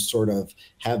have to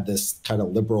have this kind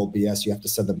of liberal BS. You have to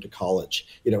send them to college,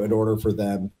 in order for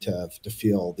them to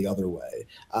feel the other way.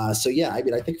 So, yeah, I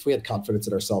mean, I think if we had confidence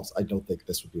in ourselves, I don't think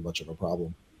this would be much of a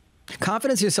problem.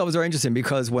 Confidence in yourself is very interesting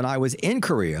because when I was in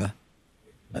Korea,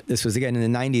 this was again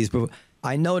in the 90s, but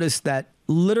I noticed that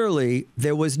literally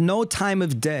there was no time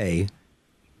of day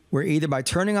where either by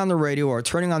turning on the radio or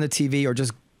turning on the TV or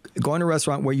just going to a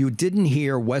restaurant where you didn't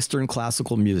hear Western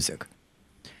classical music.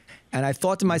 And I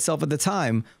thought to myself at the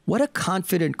time, what a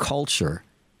confident culture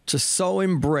to so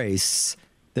embrace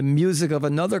the music of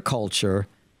another culture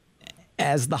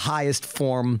as the highest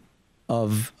form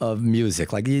of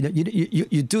music. Like you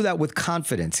do that with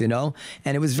confidence, and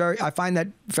it was I find that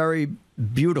very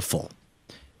beautiful.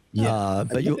 Yeah,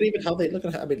 but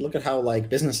look at how like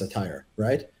business attire,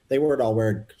 right? They weren't all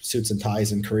wearing suits and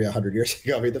ties in Korea 100 years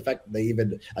ago. I mean, the fact that they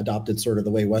even adopted sort of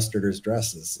the way Westerners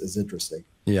dress is interesting.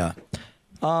 Yeah.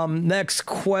 Next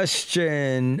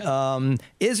question.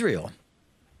 Israel.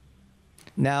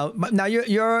 Now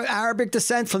you're Arabic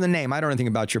descent from the name. I don't know anything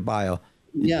about your bio.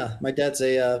 Yeah, my dad's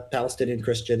a Palestinian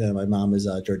Christian and my mom is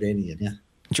Jordanian. Yeah.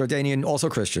 Jordanian, also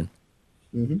Christian.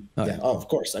 Mm-hmm. Yeah. Oh, of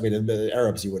course. I mean, in the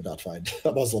Arabs, you would not find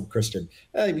a Muslim Christian.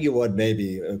 You would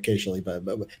maybe occasionally, but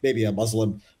maybe a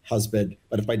Muslim husband.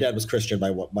 But if my dad was Christian,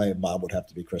 my mom would have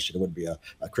to be Christian. It wouldn't be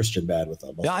a Christian man with a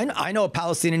Muslim. Yeah, I know a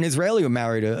Palestinian Israeli who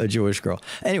married a Jewish girl.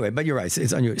 Anyway, but you're right.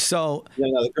 It's unusual. So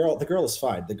no, the girl is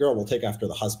fine. The girl will take after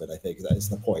the husband. I think that is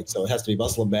the point. So it has to be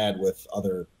Muslim man with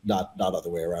not other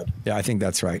way around. Yeah, I think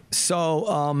that's right.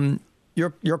 So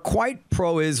you're quite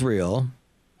pro-Israel.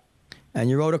 And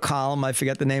you wrote a column, I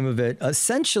forget the name of it,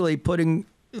 essentially putting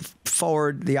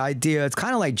forward the idea. It's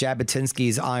kind of like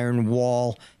Jabotinsky's Iron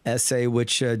Wall essay,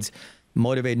 which had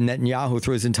motivated Netanyahu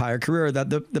through his entire career, that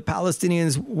the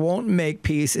Palestinians won't make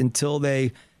peace until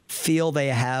they feel they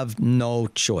have no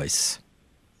choice.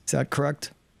 Is that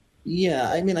correct?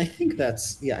 Yeah, I mean, I think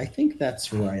that's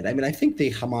right. I mean, I think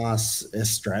the Hamas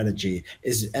strategy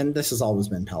is, and this has always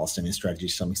been Palestinian strategy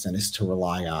to some extent, is to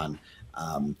rely on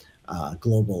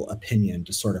global opinion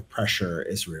to sort of pressure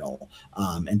Israel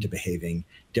into behaving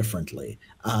differently.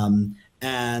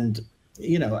 And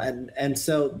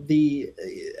so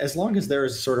as long as there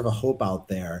is sort of a hope out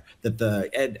there that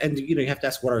you have to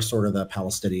ask what are sort of the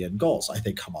Palestinian goals. I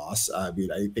think Hamas, I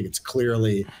think it's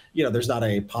clearly, there's not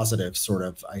a positive sort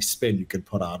of a spin you could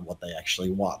put on what they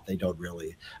actually want. They don't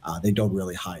really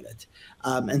hide it.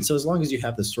 And so as long as you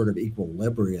have this sort of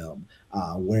equilibrium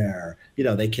where,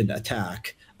 they can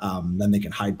attack then they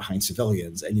can hide behind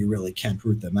civilians, and you really can't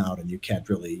root them out, and you can't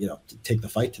really, take the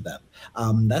fight to them.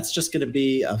 That's just going to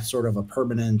be a sort of a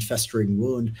permanent festering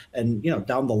wound. And,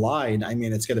 down the line, I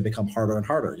mean, it's going to become harder and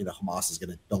harder. Hamas is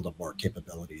going to build up more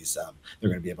capabilities. They're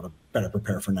going to be able to better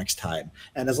prepare for next time.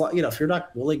 And as long, if you're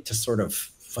not willing to sort of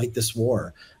fight this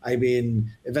war, I mean,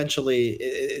 eventually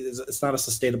it's not a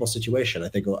sustainable situation. I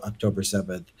think October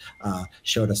 7th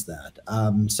showed us that.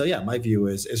 So yeah, my view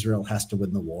is Israel has to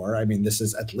win the war. I mean, this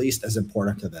is at least as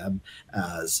important to them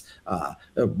as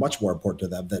much more important to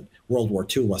them that World War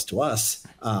II was to us.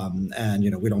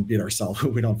 And we don't beat ourselves,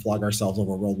 we don't flog ourselves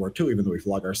over World War II, even though we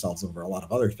flog ourselves over a lot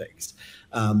of other things.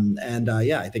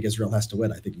 Yeah, I think Israel has to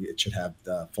win. I think it should have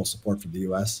the full support from the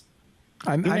U.S.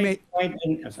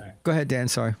 Go ahead, Dan.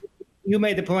 Sorry. You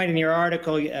made the point in your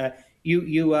article.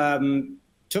 You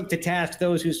took to task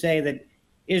those who say that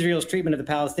Israel's treatment of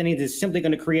the Palestinians is simply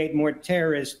going to create more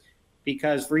terrorists,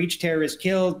 because for each terrorist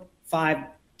killed, 5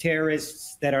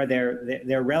 terrorists that are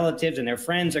their relatives and their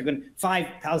friends are going. 5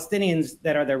 Palestinians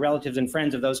that are their relatives and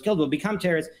friends of those killed will become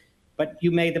terrorists. But you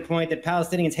made the point that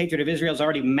Palestinians' hatred of Israel is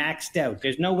already maxed out.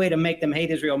 There's no way to make them hate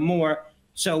Israel more.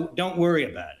 So don't worry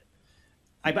about it.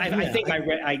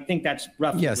 I think that's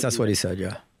roughly. Yes, that's what he said.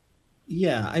 Yeah.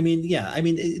 Yeah, I mean,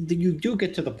 you do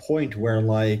get to the point where,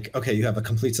 like, okay, you have a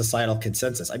complete societal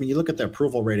consensus. I mean, you look at the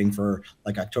approval rating for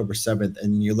like October 7th,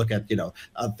 and you look at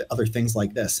other things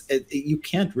like this. You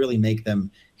can't really make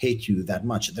them hate you that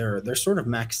much. They're sort of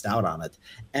maxed out on it,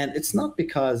 and it's not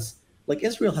because like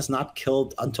Israel has not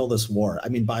killed until this war. I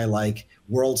mean, by like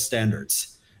world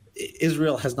standards,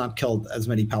 Israel has not killed as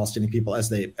many Palestinian people as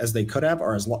they could have,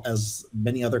 or as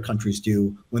many other countries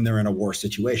do when they're in a war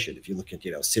situation. If you look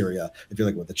at Syria, if you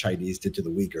look at what the Chinese did to the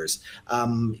Uyghurs,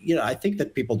 I think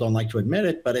that people don't like to admit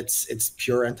it, but it's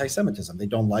pure anti-Semitism. They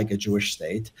don't like a Jewish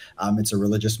state. It's a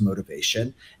religious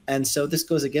motivation, and so this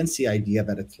goes against the idea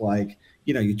that it's like,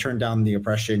 you turn down the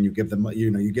oppression, you give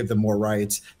them more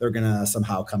rights, they're going to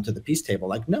somehow come to the peace table.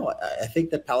 Like, no, I think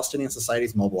that Palestinian society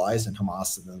is mobilized, and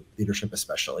Hamas and the leadership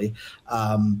especially,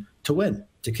 to win,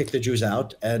 to kick the Jews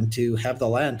out, and to have the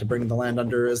land, to bring the land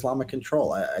under Islamic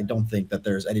control. I don't think that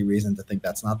there's any reason to think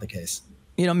that's not the case.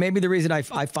 Maybe the reason I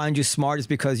find you smart is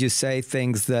because you say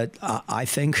things that I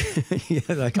think.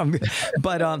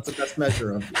 But that's the best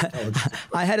measure of intelligence.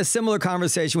 I had a similar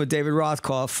conversation with David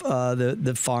Rothkopf,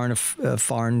 the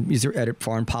foreign user edit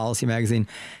Foreign Policy magazine,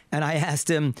 and I asked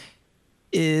him,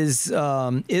 is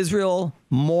Israel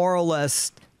more or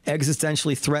less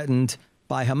existentially threatened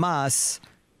by Hamas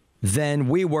than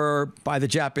we were by the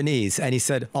Japanese? And he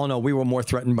said, oh, no, we were more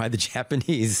threatened by the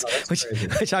Japanese,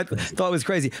 which I thought was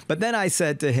crazy. But then I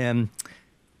said to him,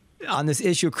 on this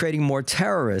issue of creating more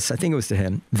terrorists, I think it was to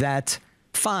him, that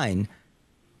fine.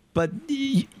 But,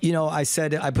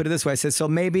 I put it this way. I said, so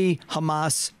maybe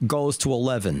Hamas goes to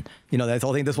 11. I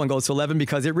think this one goes to 11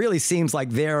 because it really seems like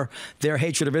their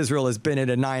hatred of Israel has been at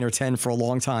a 9 or 10 for a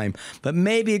long time. But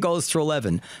maybe it goes to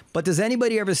 11. But does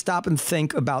anybody ever stop and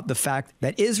think about the fact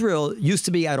that Israel used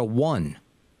to be at a 1?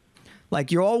 Like,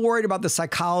 you're all worried about the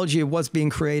psychology of what's being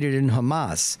created in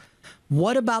Hamas.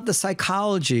 What about the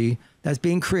psychology that's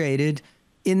being created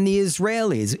in the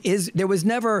Israelis? There was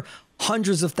never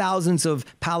hundreds of thousands of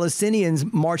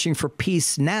Palestinians marching for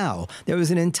peace now. There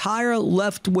was an entire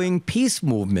left-wing peace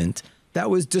movement that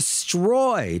was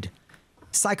destroyed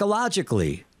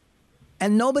psychologically.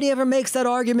 And nobody ever makes that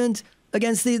argument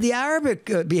against the Arabic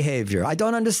behavior. I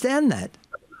don't understand that.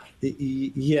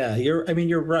 Yeah,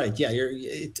 you're right. Yeah,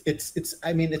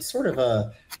 it's sort of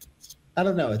a, I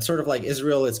don't know. It's sort of like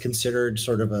Israel is considered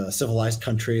sort of a civilized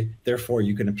country. Therefore,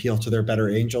 you can appeal to their better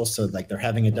angels. So like they're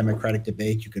having a democratic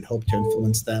debate. You can hope to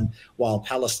influence them. While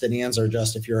Palestinians are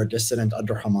just, if you're a dissident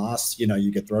under Hamas, you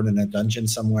get thrown in a dungeon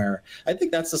somewhere. I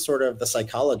think that's the sort of the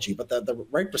psychology, but the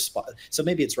right response. So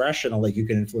maybe it's rational. Like you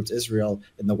can influence Israel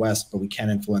in the West, but we can't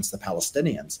influence the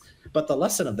Palestinians. But the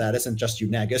lesson of that isn't just you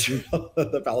nag Israel,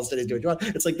 the Palestinians do what you want.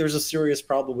 It's like there's a serious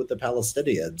problem with the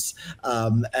Palestinians.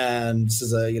 And this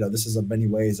is in many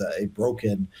ways a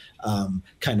broken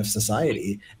kind of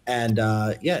society. And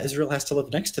Israel has to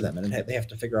live next to them, and they have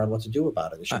to figure out what to do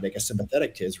about it. They should make us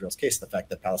sympathetic to Israel's case, the fact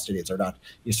that Palestinians are not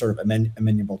sort of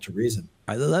amenable to reason.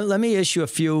 All right, let me issue a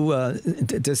few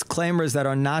disclaimers that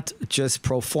are not just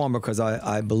pro forma, because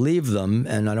I believe them,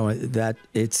 and I don't that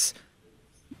it's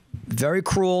very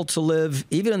cruel to live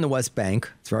even in the West Bank.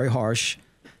 It's very harsh.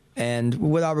 And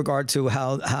without regard to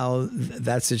how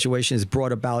that situation is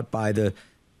brought about by the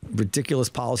ridiculous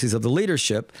policies of the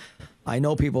leadership, I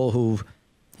know people who,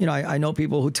 I know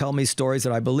people who tell me stories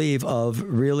that I believe of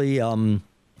really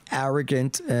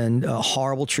arrogant and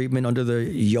horrible treatment under the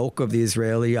yoke of the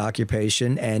Israeli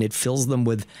occupation, and it fills them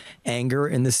with anger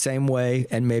in the same way,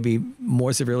 and maybe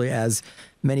more severely, as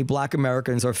many Black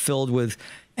Americans are filled with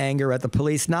anger at the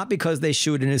police, not because they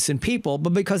shoot innocent people,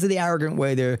 but because of the arrogant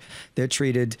way they're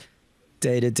treated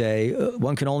day to day.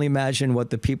 One can only imagine what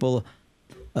the people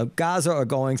of Gaza are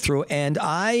going through, and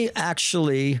I'm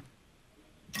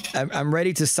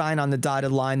ready to sign on the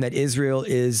dotted line that Israel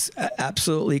is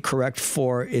absolutely correct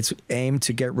for its aim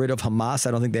to get rid of Hamas.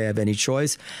 I don't think they have any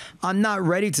choice. I'm not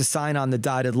ready to sign on the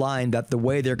dotted line that the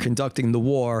way they're conducting the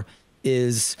war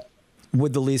is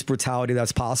with the least brutality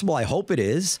that's possible. I hope it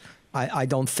is. I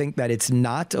don't think that it's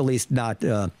not, at least not,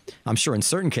 I'm sure in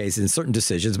certain cases, in certain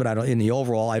decisions, but in the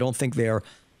overall, I don't think they're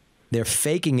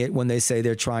faking it when they say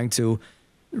they're trying to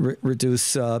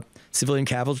reduce civilian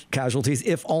casualties,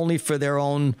 if only for their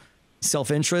own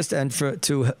self-interest and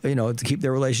to keep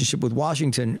their relationship with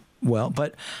Washington well.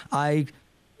 But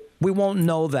we won't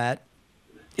know that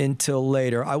until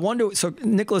later. I wonder. So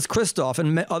Nicholas Kristof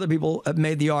and other people have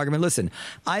made the argument. Listen,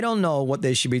 I don't know what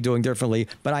they should be doing differently,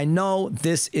 but I know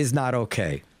this is not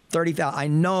okay. 30,000. I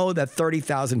know that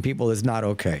 30,000 people is not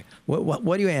okay.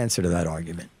 What do you answer to that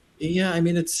argument? Yeah, I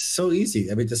mean, it's so easy.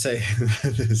 I mean, to say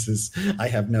I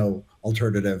have no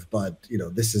alternative, but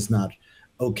this is not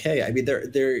okay. I mean,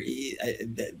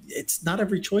 it's not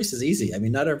every choice is easy. I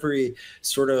mean, not every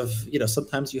sort of,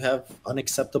 sometimes you have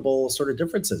unacceptable sort of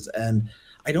differences, and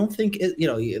I don't think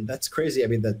that's crazy. I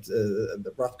mean, that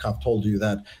Rothkopf told you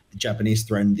that the Japanese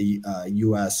threatened the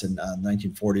U.S. in the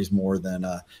 1940s more than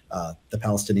the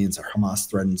Palestinians or Hamas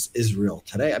threatens Israel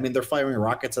today. I mean, they're firing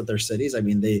rockets at their cities. I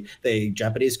mean, the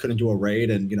Japanese couldn't do a raid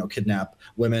and kidnap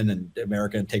women in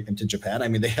America and take them to Japan. I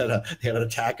mean, they had an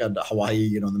attack on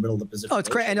Hawaii, in the middle of the Pacific. Oh, it's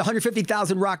crazy. And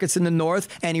 150,000 rockets in the north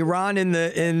and Iran in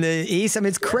the east. I mean,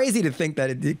 it's crazy to think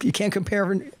that you can't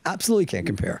compare. Absolutely can't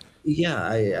compare. Yeah,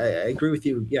 I agree with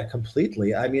you. Yeah,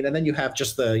 completely. I mean, and then you have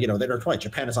just the, they're right.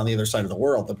 Japan is on the other side of the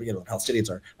world. The Palestinians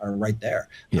are right there.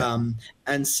 Yeah.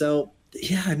 And so,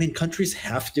 yeah, I mean, countries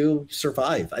have to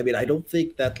survive. I mean, I don't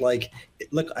think that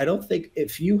I don't think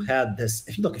if you had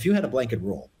a blanket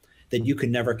rule that you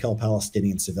could never kill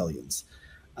Palestinian civilians,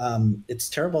 it's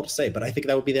terrible to say, but I think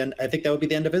that would be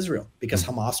the end of Israel, because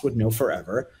Hamas would know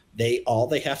forever. All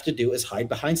they have to do is hide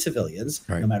behind civilians,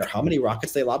 right. No matter how many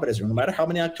rockets they lob at Israel, no matter how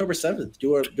many October 7th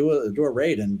do a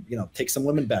raid and take some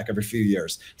women back every few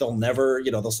years. They'll never,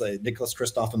 they'll say Nicholas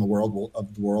Kristof and the world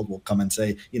will come and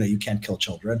say, you can't kill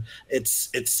children. It's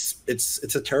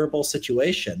a terrible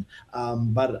situation,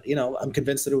 but I'm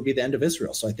convinced that it would be the end of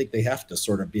Israel. So I think they have to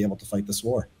sort of be able to fight this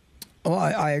war. Well,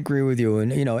 I agree with you,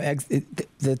 and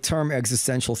the term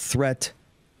existential threat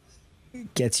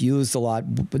gets used a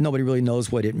lot, but nobody really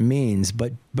knows what it means.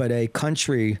 But a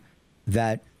country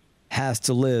that has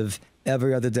to live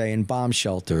every other day in bomb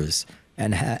shelters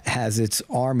and has its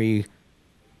army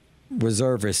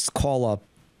reservists call up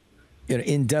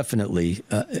indefinitely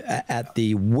at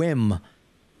the whim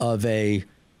of a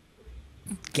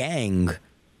gang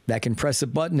that can press a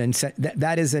button and say,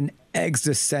 that is an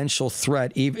existential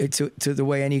threat even to the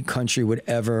way any country would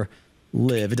ever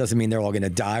live. It doesn't mean they're all going to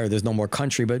die or there's no more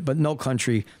country, but no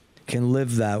country can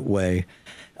live that way.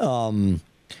 As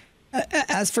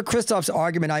for Kristof's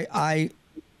argument, I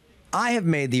have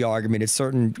made the argument in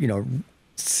certain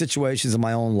situations in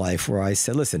my own life where I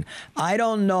said, listen, I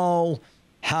don't know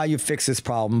how you fix this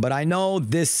problem, but I know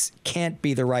this can't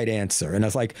be the right answer. And I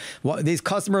was like, well, these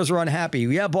customers are unhappy.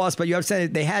 Yeah, boss, but you have to say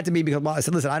they had to be because, well, I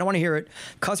said, listen, I don't want to hear it.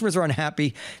 Customers are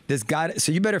unhappy.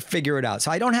 So you better figure it out.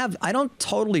 So I don't have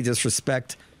total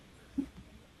disrespect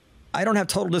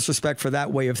for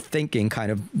that way of thinking,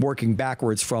 kind of working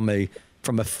backwards from a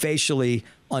facially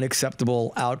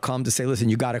unacceptable outcome to say, listen,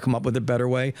 you got to come up with a better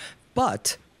way.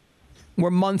 But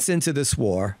we're months into this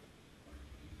war.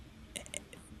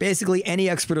 Basically, any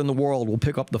expert in the world will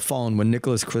pick up the phone when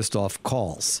Nicholas Kristof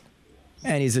calls,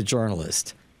 and he's a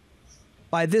journalist.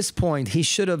 By this point, he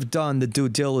should have done the due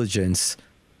diligence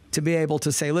to be able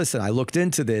to say, listen, I looked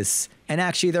into this, and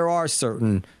actually there are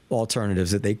certain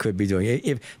alternatives that they could be doing.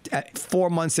 If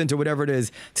 4 months into whatever it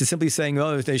is, to simply saying,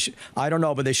 oh, I don't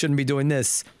know, but they shouldn't be doing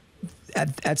this,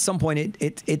 at some point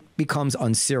it becomes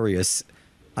unserious.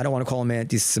 I don't want to call him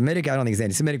anti-Semitic. I don't think he's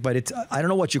anti-Semitic, but I don't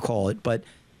know what you call it, but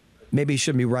maybe he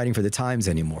shouldn't be writing for the Times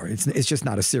anymore. It's just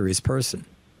not a serious person.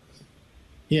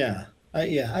 Yeah, I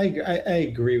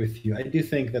agree with you. I do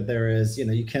think that there is,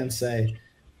 you can say,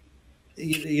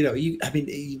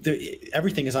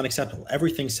 everything is unacceptable.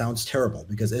 Everything sounds terrible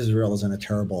because Israel is in a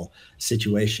terrible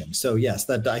situation. So yes,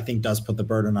 that I think does put the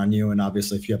burden on you. And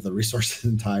obviously, if you have the resources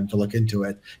and time to look into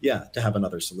it, to have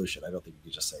another solution. I don't think you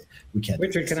can just say we can't.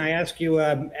 Richard, can I ask you,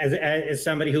 as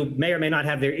somebody who may or may not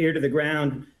have their ear to the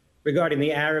ground regarding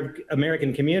the Arab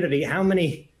American community, how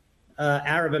many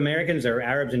Arab Americans or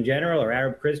Arabs in general or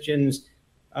Arab Christians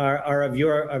are of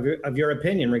your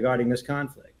opinion regarding this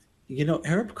conflict?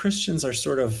 Arab Christians are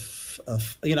sort of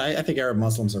I think Arab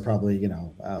Muslims are probably,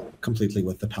 completely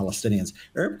with the Palestinians.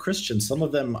 Arab Christians, some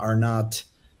of them are not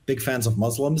big fans of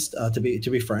Muslims, to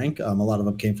be frank. A lot of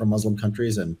them came from Muslim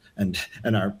countries and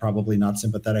are probably not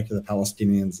sympathetic to the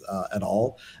Palestinians at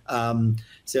all.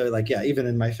 Even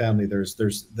in my family, there's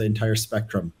the entire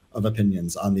spectrum of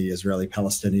opinions on the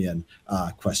Israeli-Palestinian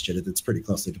question. It's pretty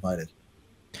closely divided.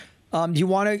 Do you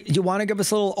want to give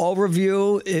us a little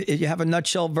overview? If you have a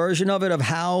nutshell version of it, of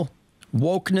how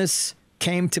wokeness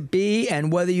came to be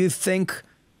and whether you think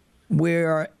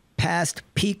we're past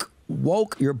peak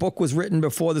woke. Your book was written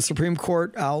before the Supreme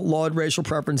Court outlawed racial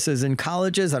preferences in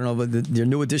colleges. I don't know whether your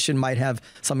new edition might have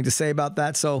something to say about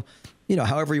that. So,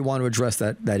 however you want to address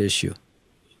that issue.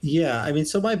 Yeah, I mean,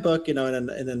 so my book, in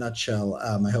a nutshell,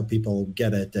 I hope people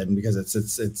get it, and because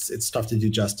it's tough to do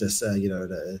justice,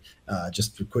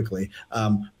 just quickly.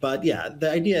 But yeah, the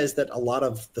idea is that a lot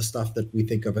of the stuff that we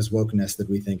think of as wokeness, that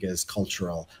we think is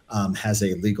cultural, has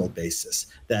a legal basis.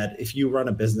 That if you run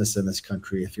a business in this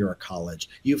country, if you're a college,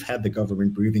 you've had the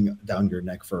government breathing down your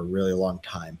neck for a really long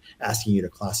time, asking you to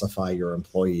classify your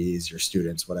employees, your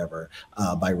students, whatever,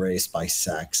 by race, by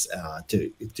sex,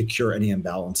 to cure any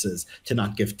imbalances, to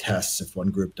not give tests if one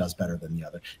group does better than the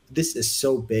other. This is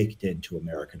so baked into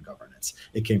American governance.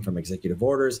 It came from executive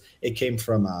orders. It came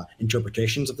from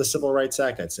interpretations of the Civil Rights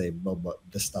Act. I'd say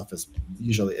this stuff is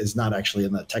not actually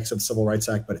in the text of the Civil Rights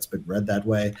Act, but it's been read that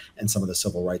way, and some of the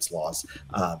civil rights laws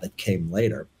that came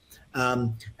later.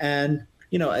 The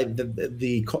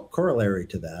corollary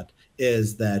to that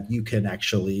is that you can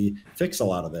actually fix a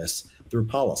lot of this through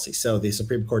policy. So the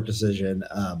Supreme Court decision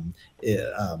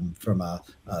from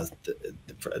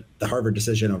the Harvard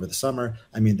decision over the summer,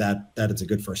 I mean, that is a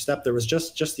good first step. There was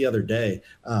just the other day,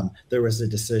 there was a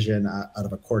decision out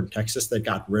of a court in Texas that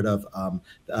got rid of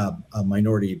a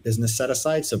minority business set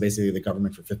aside. So basically the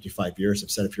government for 55 years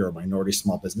have said, if you're a minority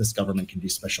small business, government can do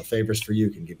special favors for you,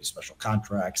 can give you special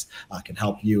contracts, can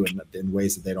help you in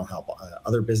ways that they don't help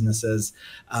other businesses.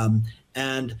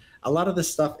 And a lot of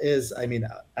this stuff is, I mean,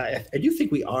 I do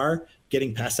think we are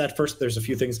getting past that. First, there's a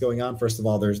few things going on. First of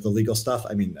all, there's the legal stuff.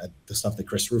 I mean, the stuff that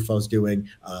Chris Rufo's doing,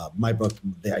 my book,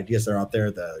 the ideas that are out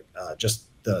there, just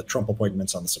the Trump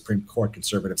appointments on the Supreme Court,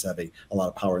 conservatives having a lot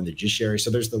of power in the judiciary.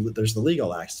 So there's the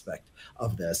legal aspect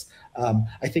of this.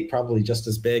 I think probably just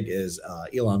as big is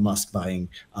Elon Musk buying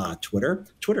Twitter.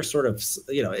 Twitter sort of,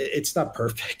 it's not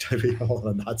perfect. I mean, a lot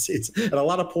of Nazis and a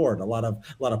lot of porn, a lot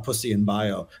of pussy in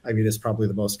bio. I mean, it's probably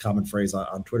the most common phrase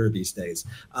on Twitter these days.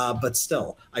 But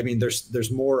still, I mean,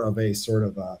 there's more of a sort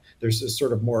of there's a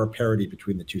sort of more parity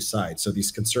between the two sides. So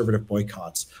these conservative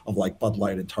boycotts of like Bud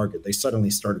Light and Target, they suddenly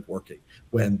started working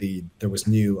when there was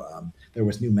new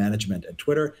management at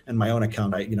Twitter. And my own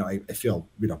account, I feel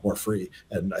more free,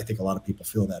 and I think a lot of people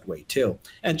feel that way too.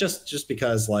 And just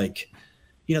because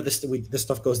this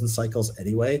stuff goes in cycles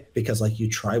anyway, because like you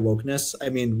try wokeness. I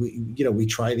mean, we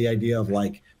try the idea of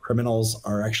like criminals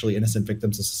are actually innocent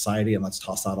victims of society and let's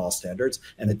toss out all standards,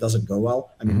 and it doesn't go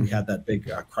well. I mean, we had that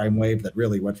big crime wave that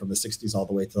really went from the 60s all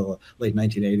the way to the late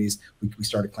 1980s. We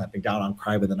started clamping down on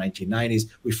crime in the 1990s.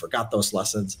 We forgot those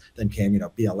lessons. Then came,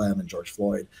 BLM and George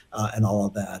Floyd and all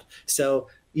of that. So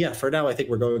yeah, for now, I think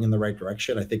we're going in the right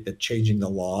direction. I think that changing the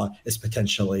law is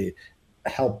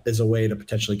a way to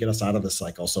potentially get us out of the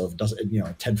cycle. So if it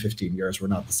doesn't, 10, 15 years, we're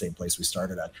not the same place we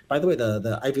started at. By the way,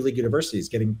 the Ivy League universities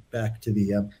getting back to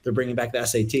they're bringing back the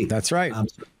SAT. That's right.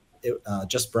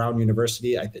 Just Brown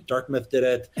University, I think Dartmouth did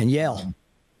it. And Yale.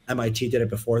 MIT did it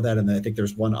before that. And then I think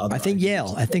there's one other. I think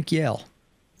Yale.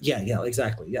 Yeah,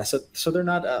 exactly. Yeah. So they're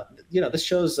not, this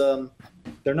shows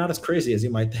they're not as crazy as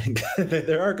you might think.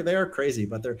 they are crazy,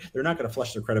 but they're not going to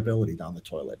flush their credibility down the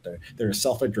toilet. They're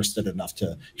self-interested enough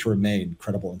to remain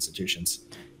credible institutions.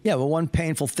 Yeah. Well, one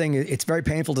painful thing, it's very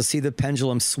painful to see the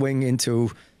pendulum swing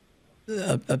into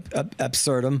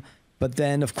absurdum. But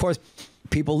then, of course,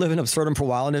 people live in absurdum for a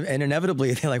while, and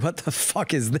inevitably they're like, what the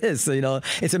fuck is this?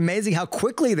 It's amazing how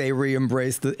quickly they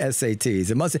re-embrace the SATs.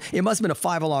 It must have been a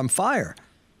 5-alarm fire.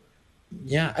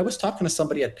 Yeah, I was talking to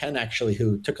somebody at Penn actually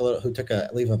who took a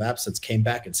leave of absence, came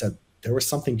back and said there was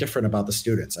something different about the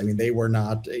students. I mean, they were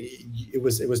not, it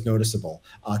was noticeable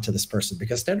to this person,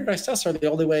 because standardized tests are the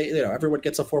only way, everyone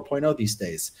gets a 4.0 these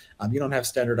days. You don't have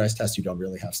standardized tests, you don't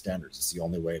really have standards. It's the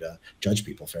only way to judge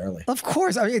people fairly. Of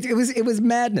course. I mean, it was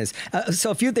madness.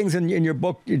 So a few things in your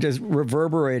book just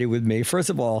reverberated with me. First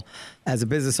of all, as a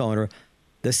business owner,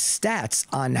 the stats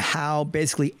on how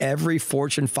basically every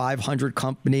Fortune 500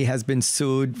 company has been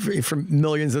sued for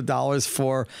millions of dollars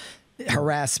for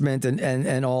harassment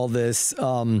and all this.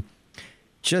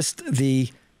 Just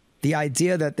the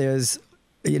idea that there's,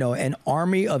 an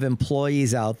army of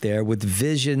employees out there with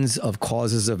visions of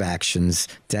causes of actions.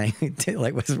 Dang,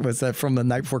 like was that from The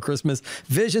Night Before Christmas?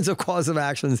 Visions of causes of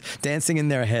actions dancing in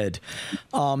their head.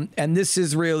 And this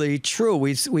is really true.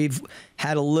 We've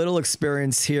had a little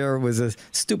experience here. It was a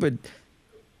stupid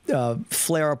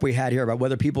flare up we had here about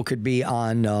whether people could be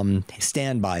on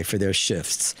standby for their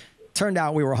shifts. Turned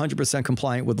out we were 100%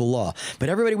 compliant with the law, but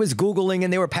everybody was Googling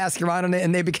and they were passing around on it,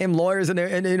 and they became lawyers, and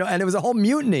it was a whole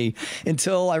mutiny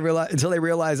until they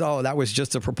realized, oh, that was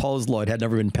just a proposed law; it had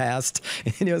never been passed.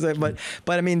 But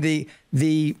I mean, the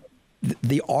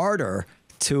ardor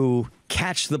to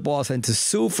catch the boss and to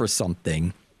sue for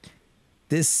something.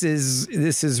 This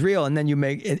is real, and then you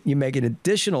make an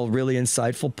additional really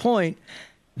insightful point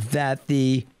that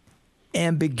the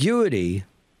ambiguity,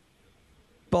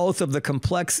 both of the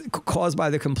complex, caused by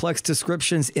the complex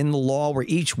descriptions in the law where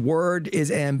each word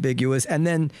is ambiguous, and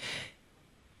then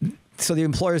so the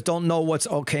employers don't know what's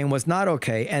okay and what's not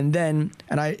okay.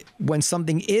 When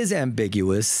something is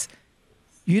ambiguous,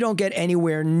 you don't get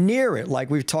anywhere near it. Like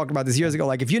we've talked about this years ago.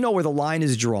 Like if you know where the line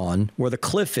is drawn, where the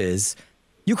cliff is,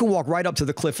 you can walk right up to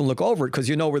the cliff and look over it because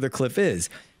you know where the cliff is.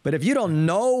 But if you don't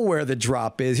know where the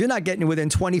drop is, you're not getting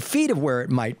within 20 feet of where it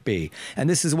might be. And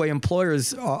this is the way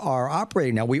employers are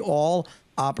operating now. We all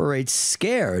operate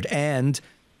scared. And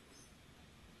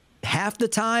half the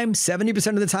time, 70%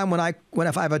 of the time,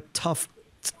 if I have a tough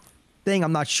thing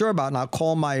I'm not sure about, and I'll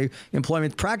call my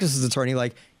employment practices attorney,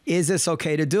 like, is this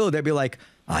okay to do? They'd be like,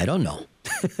 I don't know.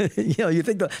 You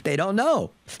think they don't know.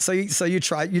 So you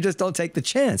try, you just don't take the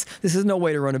chance. This is no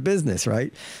way to run a business,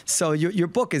 right? So your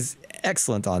book is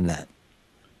excellent on that.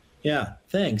 Yeah,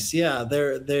 thanks. Yeah,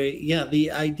 the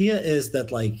idea is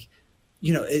that, like,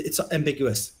 it's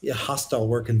ambiguous. Hostile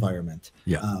work environment.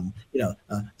 Yeah.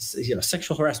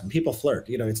 Sexual harassment. People flirt.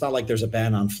 It's not like there's a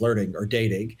ban on flirting or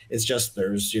dating. It's just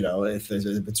there's, if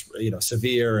it's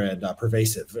severe and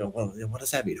pervasive. Well, what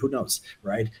does that mean? Who knows,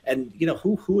 right? And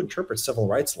who interprets civil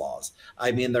rights laws?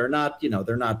 I mean, they're not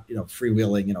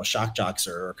freewheeling shock jocks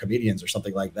or comedians or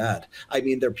something like that. I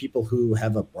mean, they're people who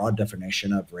have a broad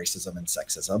definition of racism and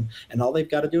sexism, and all they've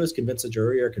got to do is convince a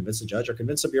jury or convince a judge or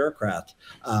convince a bureaucrat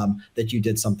that you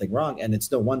did something wrong. And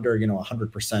it's no wonder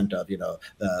 100% of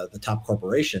the top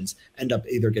corporations end up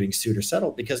either getting sued or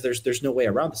settled, because there's no way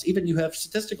around this. Even you have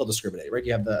statistical discrimination, right?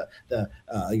 You have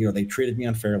they treated me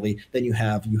unfairly. Then you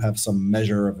have some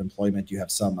measure of employment. You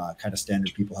have some kind of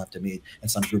standard people have to meet, and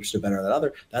some groups do better than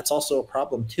other. That's also a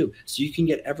problem too. So you can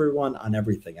get everyone on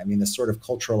everything. I mean, this sort of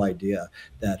cultural idea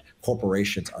that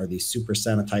corporations are the super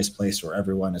sanitized place where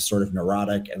everyone is sort of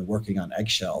neurotic and working on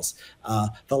eggshells.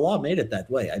 The law made it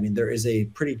that way. I mean, there is a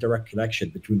pretty direct connection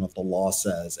between what the law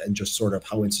says and just sort of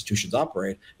how institutions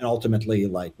operate, and ultimately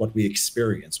like what we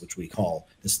experience, which we call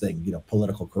this thing,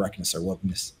 political correctness or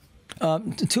wokeness.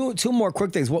 Two more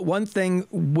quick things. One thing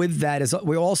with that is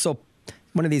we also,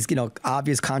 one of these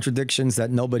obvious contradictions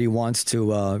that nobody wants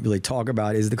to really talk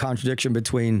about is the contradiction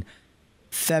between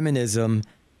feminism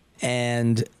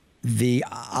and the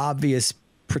obvious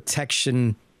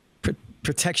protectionist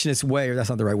way, or that's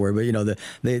not the right word, but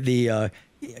the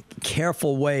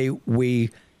careful way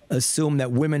we assume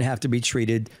that women have to be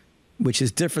treated, which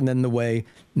is different than the way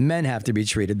men have to be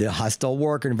treated. The hostile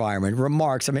work environment,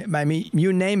 remarks. I mean,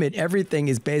 you name it. Everything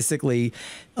is basically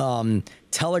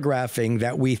telegraphing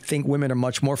that we think women are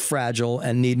much more fragile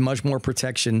and need much more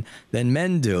protection than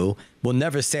men do. We'll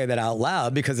never say that out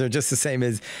loud because they're just the same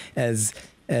as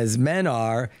men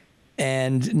are.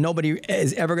 And nobody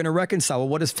is ever going to reconcile, well,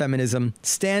 what does feminism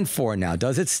stand for now?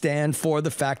 Does it stand for the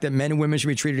fact that men and women should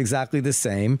be treated exactly the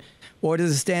same? Or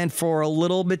does it stand for a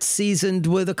little bit seasoned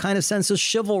with a kind of sense of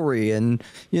chivalry and,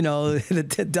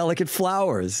 the delicate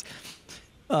flowers?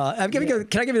 Can I give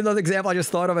you another example? I just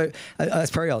thought of it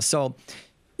as per else. So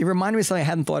it reminded me of something I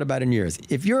hadn't thought about in years.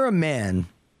 If you're a man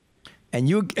and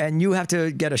you have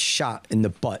to get a shot in the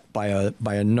butt by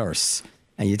a nurse,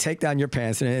 and you take down your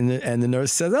pants, and the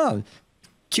nurse says, "Oh,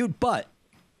 cute butt,"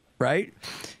 right?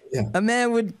 Yeah. A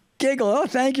man would giggle. "Oh,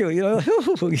 thank you."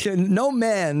 No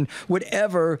man would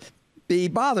ever be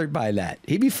bothered by that.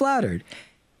 He'd be flattered.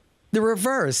 the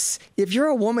reverse. If you're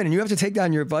a woman and you have to take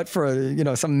down your butt for, you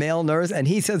know, some male nurse and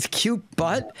he says cute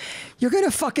butt, you're going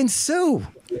to fucking sue.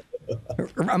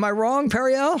 Am I wrong,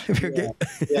 Periel?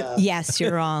 Yeah. Yes,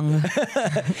 you're wrong.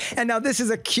 And now this is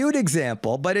a cute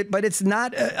example, but it's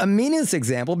not a meaningless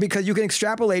example because you can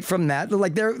extrapolate from that. Who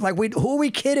are we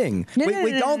kidding?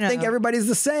 We don't think everybody's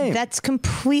the same. That's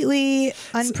completely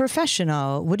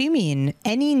unprofessional. What do you mean?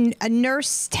 A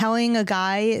nurse telling a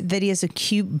guy that he has a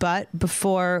cute butt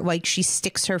before, like, she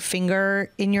sticks her finger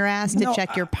in your ass to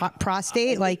check your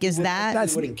prostate? Like, is that?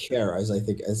 I wouldn't care, as I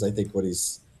think what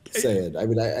he's saying. I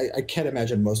mean, I can't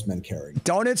imagine most men caring.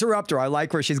 Don't interrupt her. I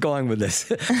like where she's going with this.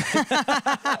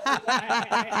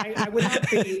 I would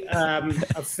not be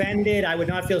offended. I would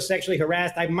not feel sexually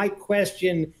harassed. I might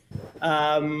question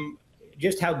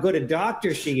just how good a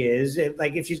doctor she is.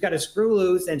 If she's got a screw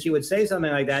loose and she would say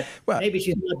something like that, maybe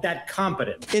she's not that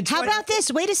competent. How about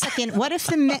this? Wait a second. What if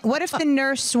the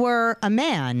nurse were a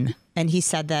man and he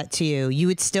said that to you? You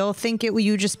would still think it?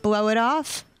 You just blow it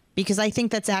off? Because I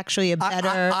think that's actually a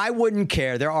better... I wouldn't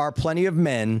care. There are plenty of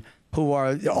men who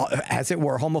are, as it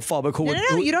were, homophobic.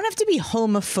 No, you don't have to be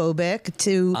homophobic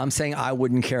to... I'm saying I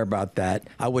wouldn't care about that.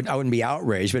 I wouldn't be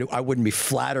outraged, but I wouldn't be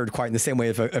flattered quite in the same way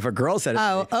if a girl said it.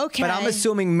 Oh, okay. But I'm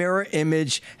assuming mirror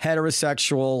image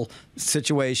heterosexual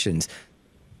situations.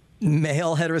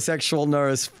 Male heterosexual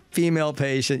nurse, female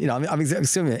patient. You know, I'm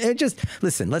assuming it.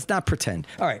 Listen. Let's not pretend.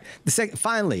 All right.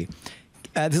 Finally.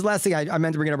 This is the last thing I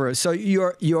meant to bring it up. So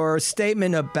your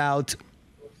statement about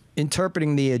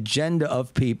interpreting the agenda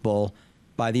of people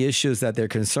by the issues that they're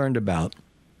concerned about.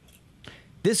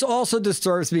 This also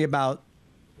disturbs me about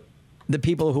the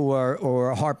people who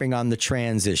are harping on the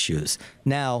trans issues.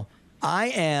 Now,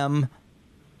 I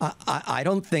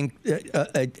don't think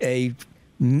a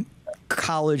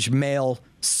college male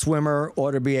swimmer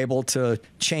ought to be able to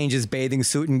change his bathing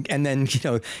suit and then, you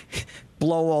know,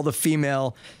 blow all the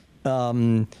female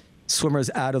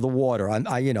swimmers out of the water.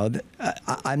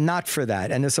 I'm not for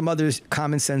that. And there's some other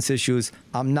common sense issues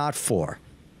I'm not for.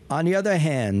 On the other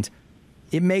hand,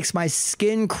 it makes my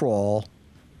skin crawl,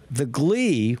 the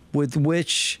glee with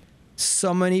which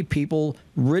so many people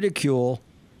ridicule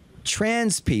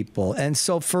trans people. And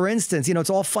so, for instance, you know,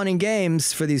 it's all fun and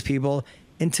games for these people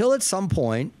until at some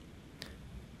point,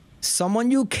 someone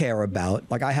you care about,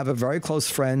 like I have a very close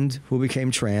friend who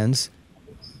became trans,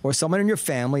 or someone in your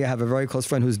family. I have a very close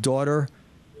friend whose daughter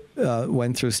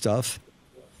went through stuff.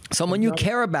 Someone you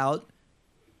care about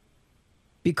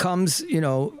becomes, you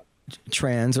know,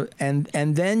 trans, and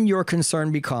then your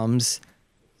concern becomes,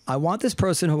 I want this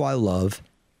person who I love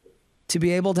to be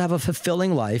able to have a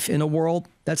fulfilling life in a world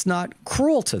that's not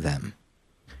cruel to them.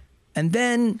 And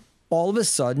then all of a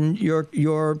sudden,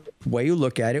 your way you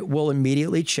look at it will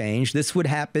immediately change. This would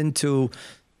happen to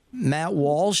Matt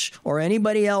Walsh or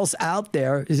anybody else out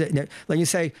there. Is it, like you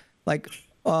say, like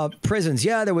prisons?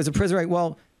 Yeah, there was a prison. Right.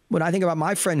 Well, when I think about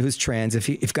my friend who's trans,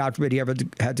 if God forbid he ever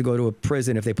had to go to a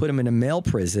prison, if they put him in a male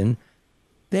prison,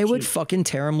 they would fucking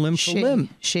tear him limb from limb.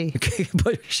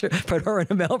 Put her in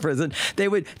a male prison. They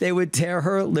would tear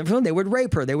her limb from limb. They would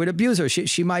rape her. They would abuse her.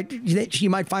 She might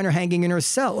find her hanging in her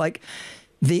cell. Like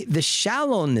the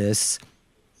shallowness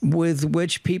with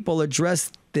which people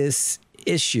address this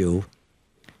issue,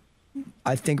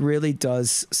 I think really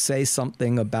does say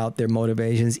something about their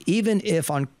motivations, even if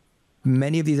on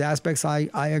many of these aspects I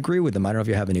agree with them. I don't know if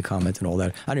you have any comment and all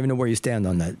that. I don't even know where you stand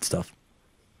on that stuff.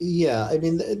 Yeah, I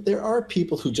mean, there are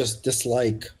people who just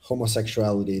dislike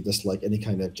homosexuality, dislike any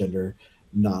kind of gender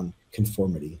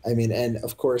non-conformity. I mean, and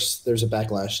of course, there's a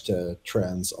backlash to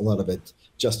trans, a lot of it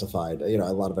justified. You know,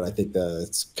 a lot of it, I think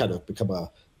it's kind of become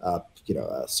a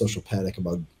social panic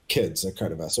among kids, a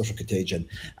kind of a social contagion.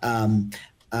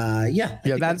 I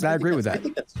agree with that. I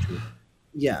think that's true.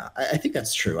 Yeah, I think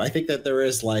that's true. I think that there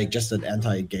is like just an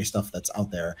anti-gay stuff that's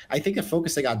out there. I think that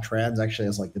focusing on trans actually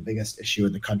as like the biggest issue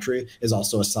in the country is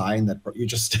also a sign that you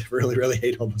just really, really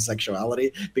hate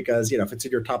homosexuality because, you know, if it's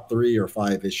in your top 3 or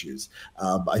 5 issues,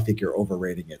 I think you're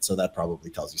overrating it. So that probably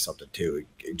tells you something too,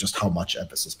 just how much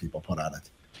emphasis people put on it.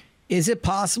 Is it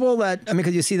possible that, I mean,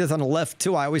 because you see this on the left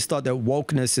too, I always thought that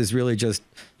wokeness is really just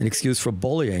an excuse for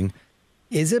bullying.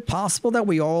 Is it possible that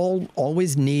we all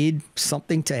always need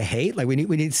something to hate? Like we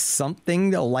need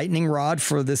something, a lightning rod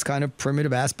for this kind of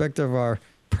primitive aspect of our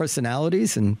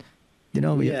personalities, and you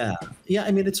know. Yeah.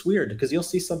 I mean, it's weird because you'll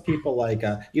see some people like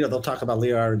they'll talk about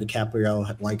Leonardo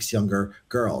DiCaprio likes younger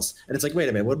girls, and it's like, wait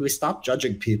a minute, when we stop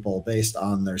judging people based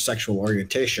on their sexual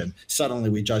orientation, suddenly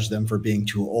we judge them for being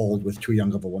too old with too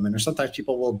young of a woman. Or sometimes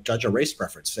people will judge a race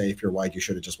preference. Say, if you're white, you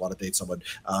should have just want to date someone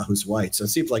who's white. So it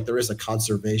seems like there is a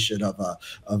conservation of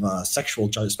a sexual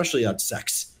judge, especially on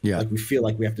sex. Yeah. Like we feel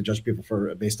like we have to judge people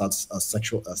based on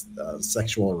sexual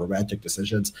or romantic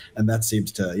decisions, and that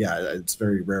seems to it's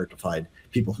very rare to find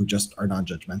people who just are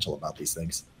non-judgmental about these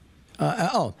things.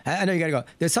 I know you got to go.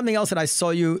 There's something else that I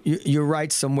saw you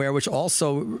write somewhere, which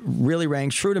also really rang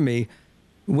true to me,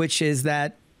 which is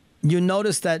that you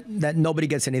notice that nobody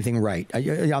gets anything right.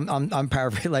 I'm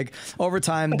paraphrasing. Like over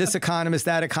time, this economist,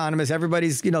 that economist,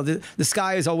 everybody's, the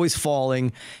sky is always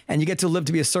falling, and you get to live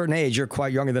to be a certain age. You're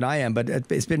quite younger than I am, but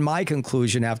it's been my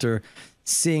conclusion after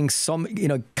seeing some,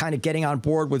 kind of getting on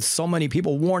board with so many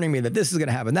people warning me that this is going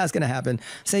to happen, that's going to happen.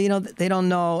 Say, they don't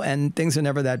know, and things are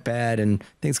never that bad, and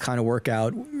things kind of work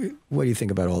out. What do you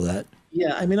think about all that?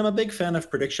 Yeah, I mean, I'm a big fan of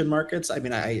prediction markets. I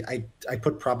mean, I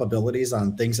put probabilities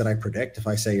on things that I predict. If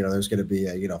I say, there's going to be,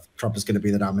 Trump is going to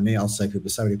be the nominee, I'll say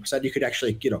 70%. You could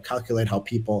actually, calculate how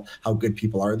good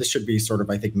people are. This should be sort of,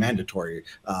 I think, mandatory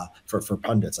for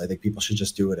pundits. I think people should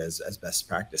just do it as best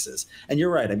practices. And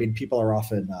you're right. I mean, people are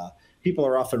often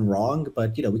wrong,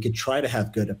 but we could try to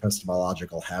have good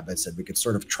epistemological habits, and we could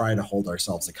sort of try to hold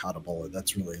ourselves accountable. And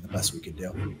that's really the best we could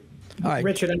do. All right,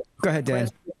 Richard, go ahead, Dan.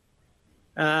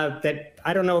 That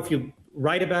I don't know if you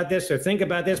write about this or think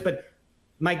about this, but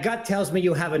my gut tells me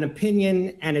you have an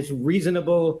opinion and it's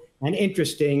reasonable and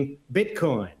interesting.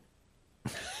 Bitcoin.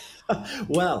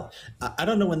 Well, I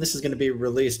don't know when this is going to be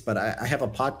released, but I have a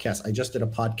podcast. I just did a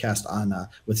podcast on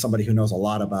with somebody who knows a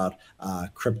lot about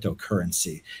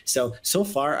cryptocurrency. So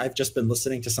far, I've just been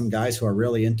listening to some guys who are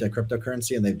really into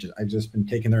cryptocurrency, and I've just been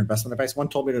taking their investment advice. One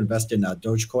told me to invest in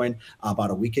Dogecoin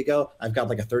about a week ago. I've got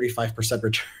like a 35%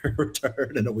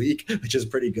 return in a week, which is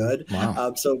pretty good.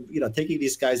 Wow. So taking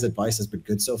these guys' advice has been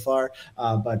good so far.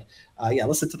 But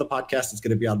listen to the podcast. It's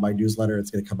going to be on my newsletter. It's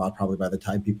going to come out probably by the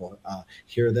time people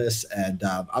hear this. And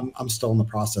I'm still in the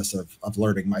process of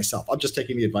learning myself. I'm just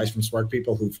taking the advice from smart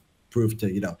people who've proved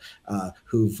to,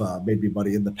 who've made me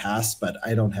money in the past, but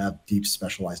I don't have deep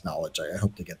specialized knowledge. I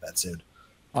hope to get that soon.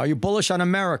 Are you bullish on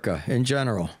America in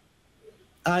general?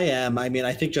 I am. I mean,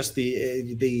 I think just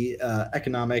the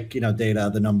economic, data,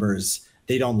 the numbers,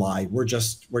 they don't lie. We're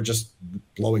just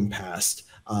blowing past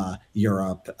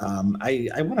Europe. I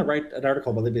want to write an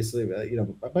article, but basically, I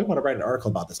might want to write an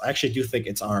article about this. I actually do think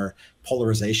it's our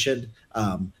polarization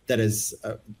that is,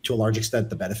 to a large extent,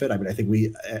 the benefit. I mean, I think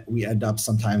we end up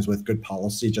sometimes with good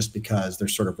policy just because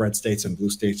there's sort of red states and blue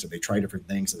states, and they try different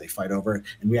things and they fight over it,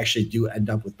 and we actually do end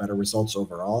up with better results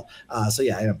overall. So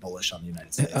yeah, I am bullish on the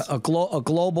United States. A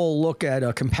global look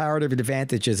at comparative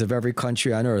advantages of every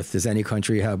country on Earth. Does any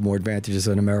country have more advantages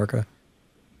than America?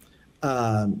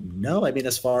 No, I mean,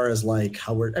 as far as like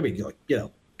how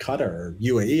Qatar or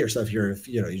UAE or stuff, you're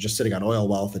just sitting on oil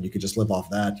wealth and you could just live off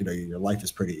that, your life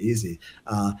is pretty easy.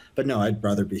 But no, I'd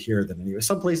rather be here than anywhere.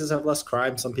 Some places have less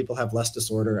crime. Some people have less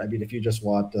disorder. I mean, if you just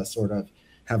want to sort of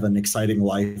have an exciting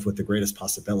life with the greatest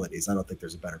possibilities, I don't think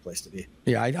there's a better place to be.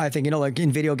 Yeah, I think, like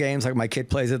in video games, like my kid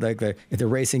plays it, like the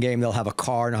racing game, they'll have a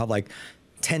car and have like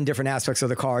 10 different aspects of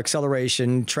the car: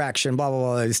 acceleration, traction, blah,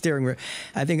 blah, blah, steering wheel.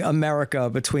 I think America,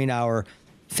 between our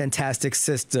fantastic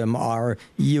system, our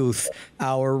youth,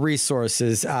 our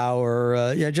resources,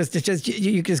 our, you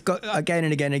just go again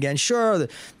and again and again. Sure,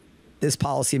 this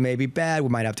policy may be bad. We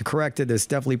might have to correct it. There's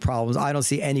definitely problems. I don't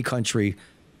see any country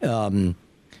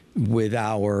with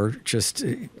our just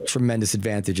tremendous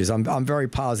advantages. I'm very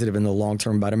positive in the long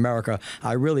term about America.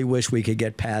 I really wish we could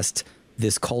get past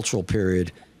this cultural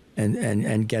period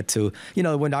and get to,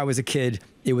 when I was a kid,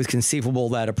 it was conceivable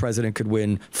that a president could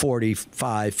win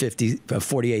 45, 50,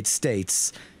 48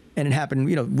 states. And it happened,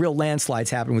 real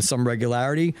landslides happen with some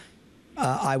regularity.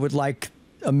 I would like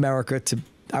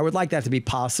that to be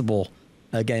possible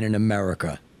again in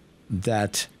America,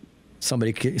 that some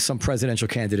presidential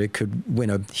candidate could win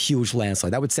a huge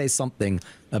landslide. That would say something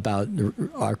about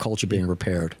our culture being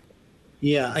repaired.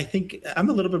 Yeah, I think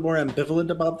I'm a little bit more ambivalent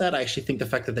about that. I actually think the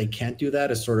fact that they can't do that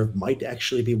is might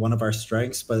actually be one of our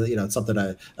strengths, but it's something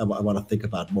I want to think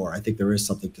about more. I think there is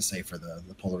something to say for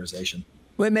the polarization.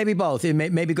 Well, maybe both.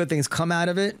 Maybe good things come out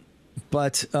of it,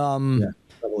 but we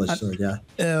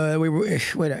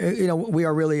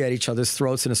are really at each other's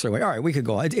throats in a certain way. All right, we could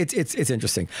go. It's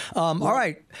interesting. All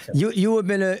right, you have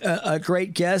been a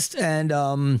great guest,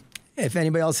 and if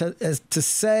anybody else has to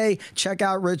say, check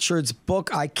out Richard's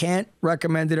book. I can't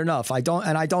recommend it enough. I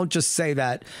don't just say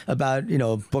that about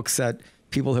books that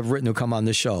people have written who come on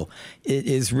the show. It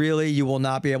is really, you will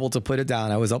not be able to put it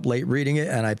down. I was up late reading it,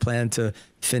 and I plan to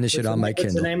finish it on my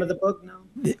Kindle. What's the name of the book now?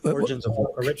 Origins of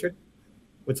Woke. Richard?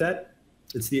 What's that?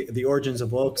 It's the Origins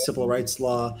of Woke, Civil Rights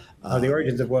Law. The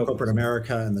Origins of Woke. Corporate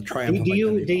America and the Triumph of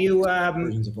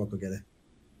Origins of Woke, will get it.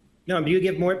 No, do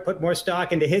you put more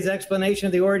stock into his explanation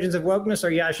of the origins of wokeness or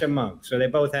Yasha Monk's? So they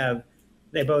both have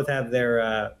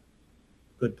their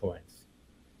good points.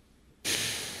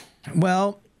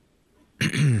 Well,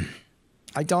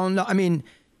 I don't know. I mean,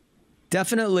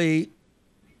 definitely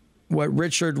what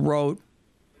Richard wrote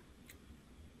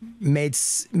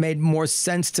made more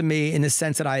sense to me in the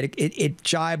sense that it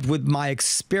jibed with my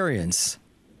experience.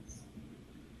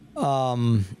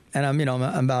 And I'm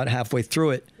about halfway through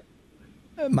it.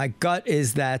 My gut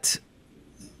is that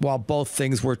while both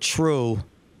things were true,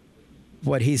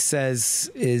 what he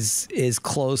says is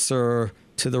closer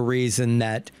to the reason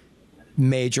that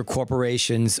major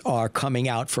corporations are coming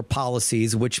out for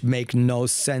policies which make no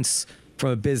sense from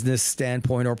a business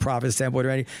standpoint or profit standpoint or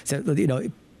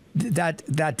anything.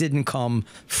 That didn't come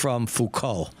from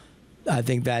Foucault. I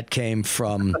think that came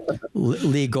from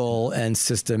legal and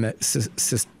systemic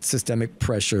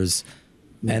pressures.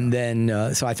 Yeah. And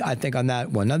then, so I think on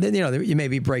that one, now, it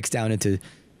maybe breaks down into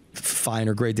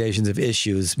finer gradations of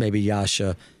issues. Maybe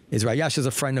Yasha is right. Yasha's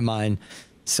a friend of mine,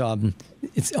 so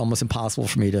it's almost impossible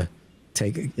for me to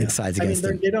take sides against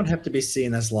them. They don't have to be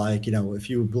seen as like, if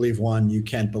you believe one, you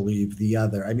can't believe the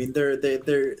other. I mean,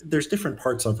 there's different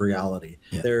parts of reality.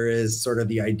 Yeah. There is sort of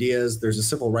the ideas. There's a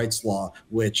civil rights law,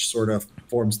 which sort of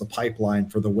forms the pipeline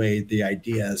for the way the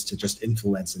ideas to just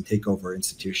influence and take over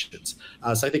institutions.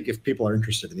 So I think if people are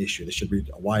interested in the issue, they should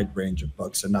read a wide range of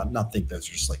books and not think there's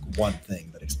just like one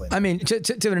thing that explains. I mean,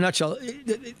 to in a nutshell,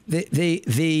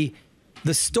 the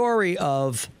story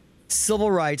of civil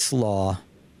rights law,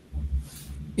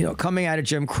 coming out of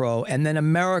Jim Crow, and then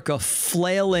America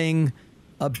flailing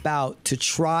about to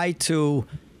try to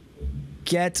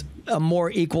get a more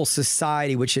equal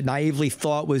society, which it naively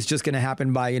thought was just going to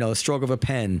happen by, a stroke of a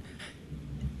pen.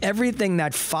 Everything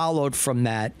that followed from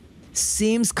that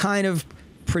seems kind of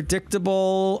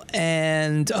predictable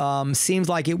and seems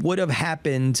like it would have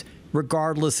happened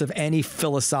regardless of any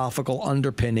philosophical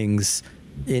underpinnings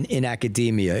in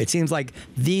academia. It seems like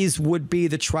these would be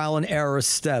the trial and error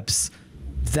steps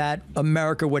that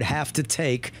America would have to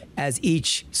take as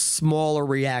each smaller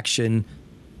reaction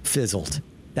fizzled.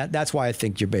 That's why I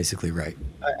think you're basically right.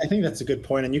 I think that's a good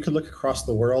point. And you could look across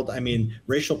the world. I mean,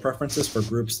 racial preferences for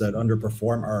groups that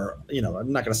underperform are,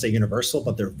 I'm not going to say universal,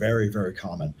 but they're very, very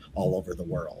common all over the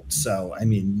world. So, I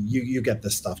mean, you get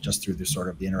this stuff just through the sort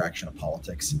of the interaction of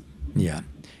politics. Yeah.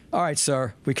 All right,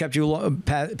 sir. We kept you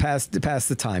past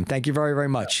the time. Thank you very, very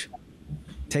much.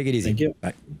 Take it easy. Thank you.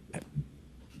 Bye.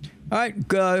 All right.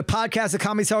 Podcast at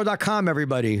comedycellar.com,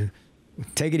 everybody.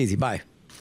 Take it easy. Bye.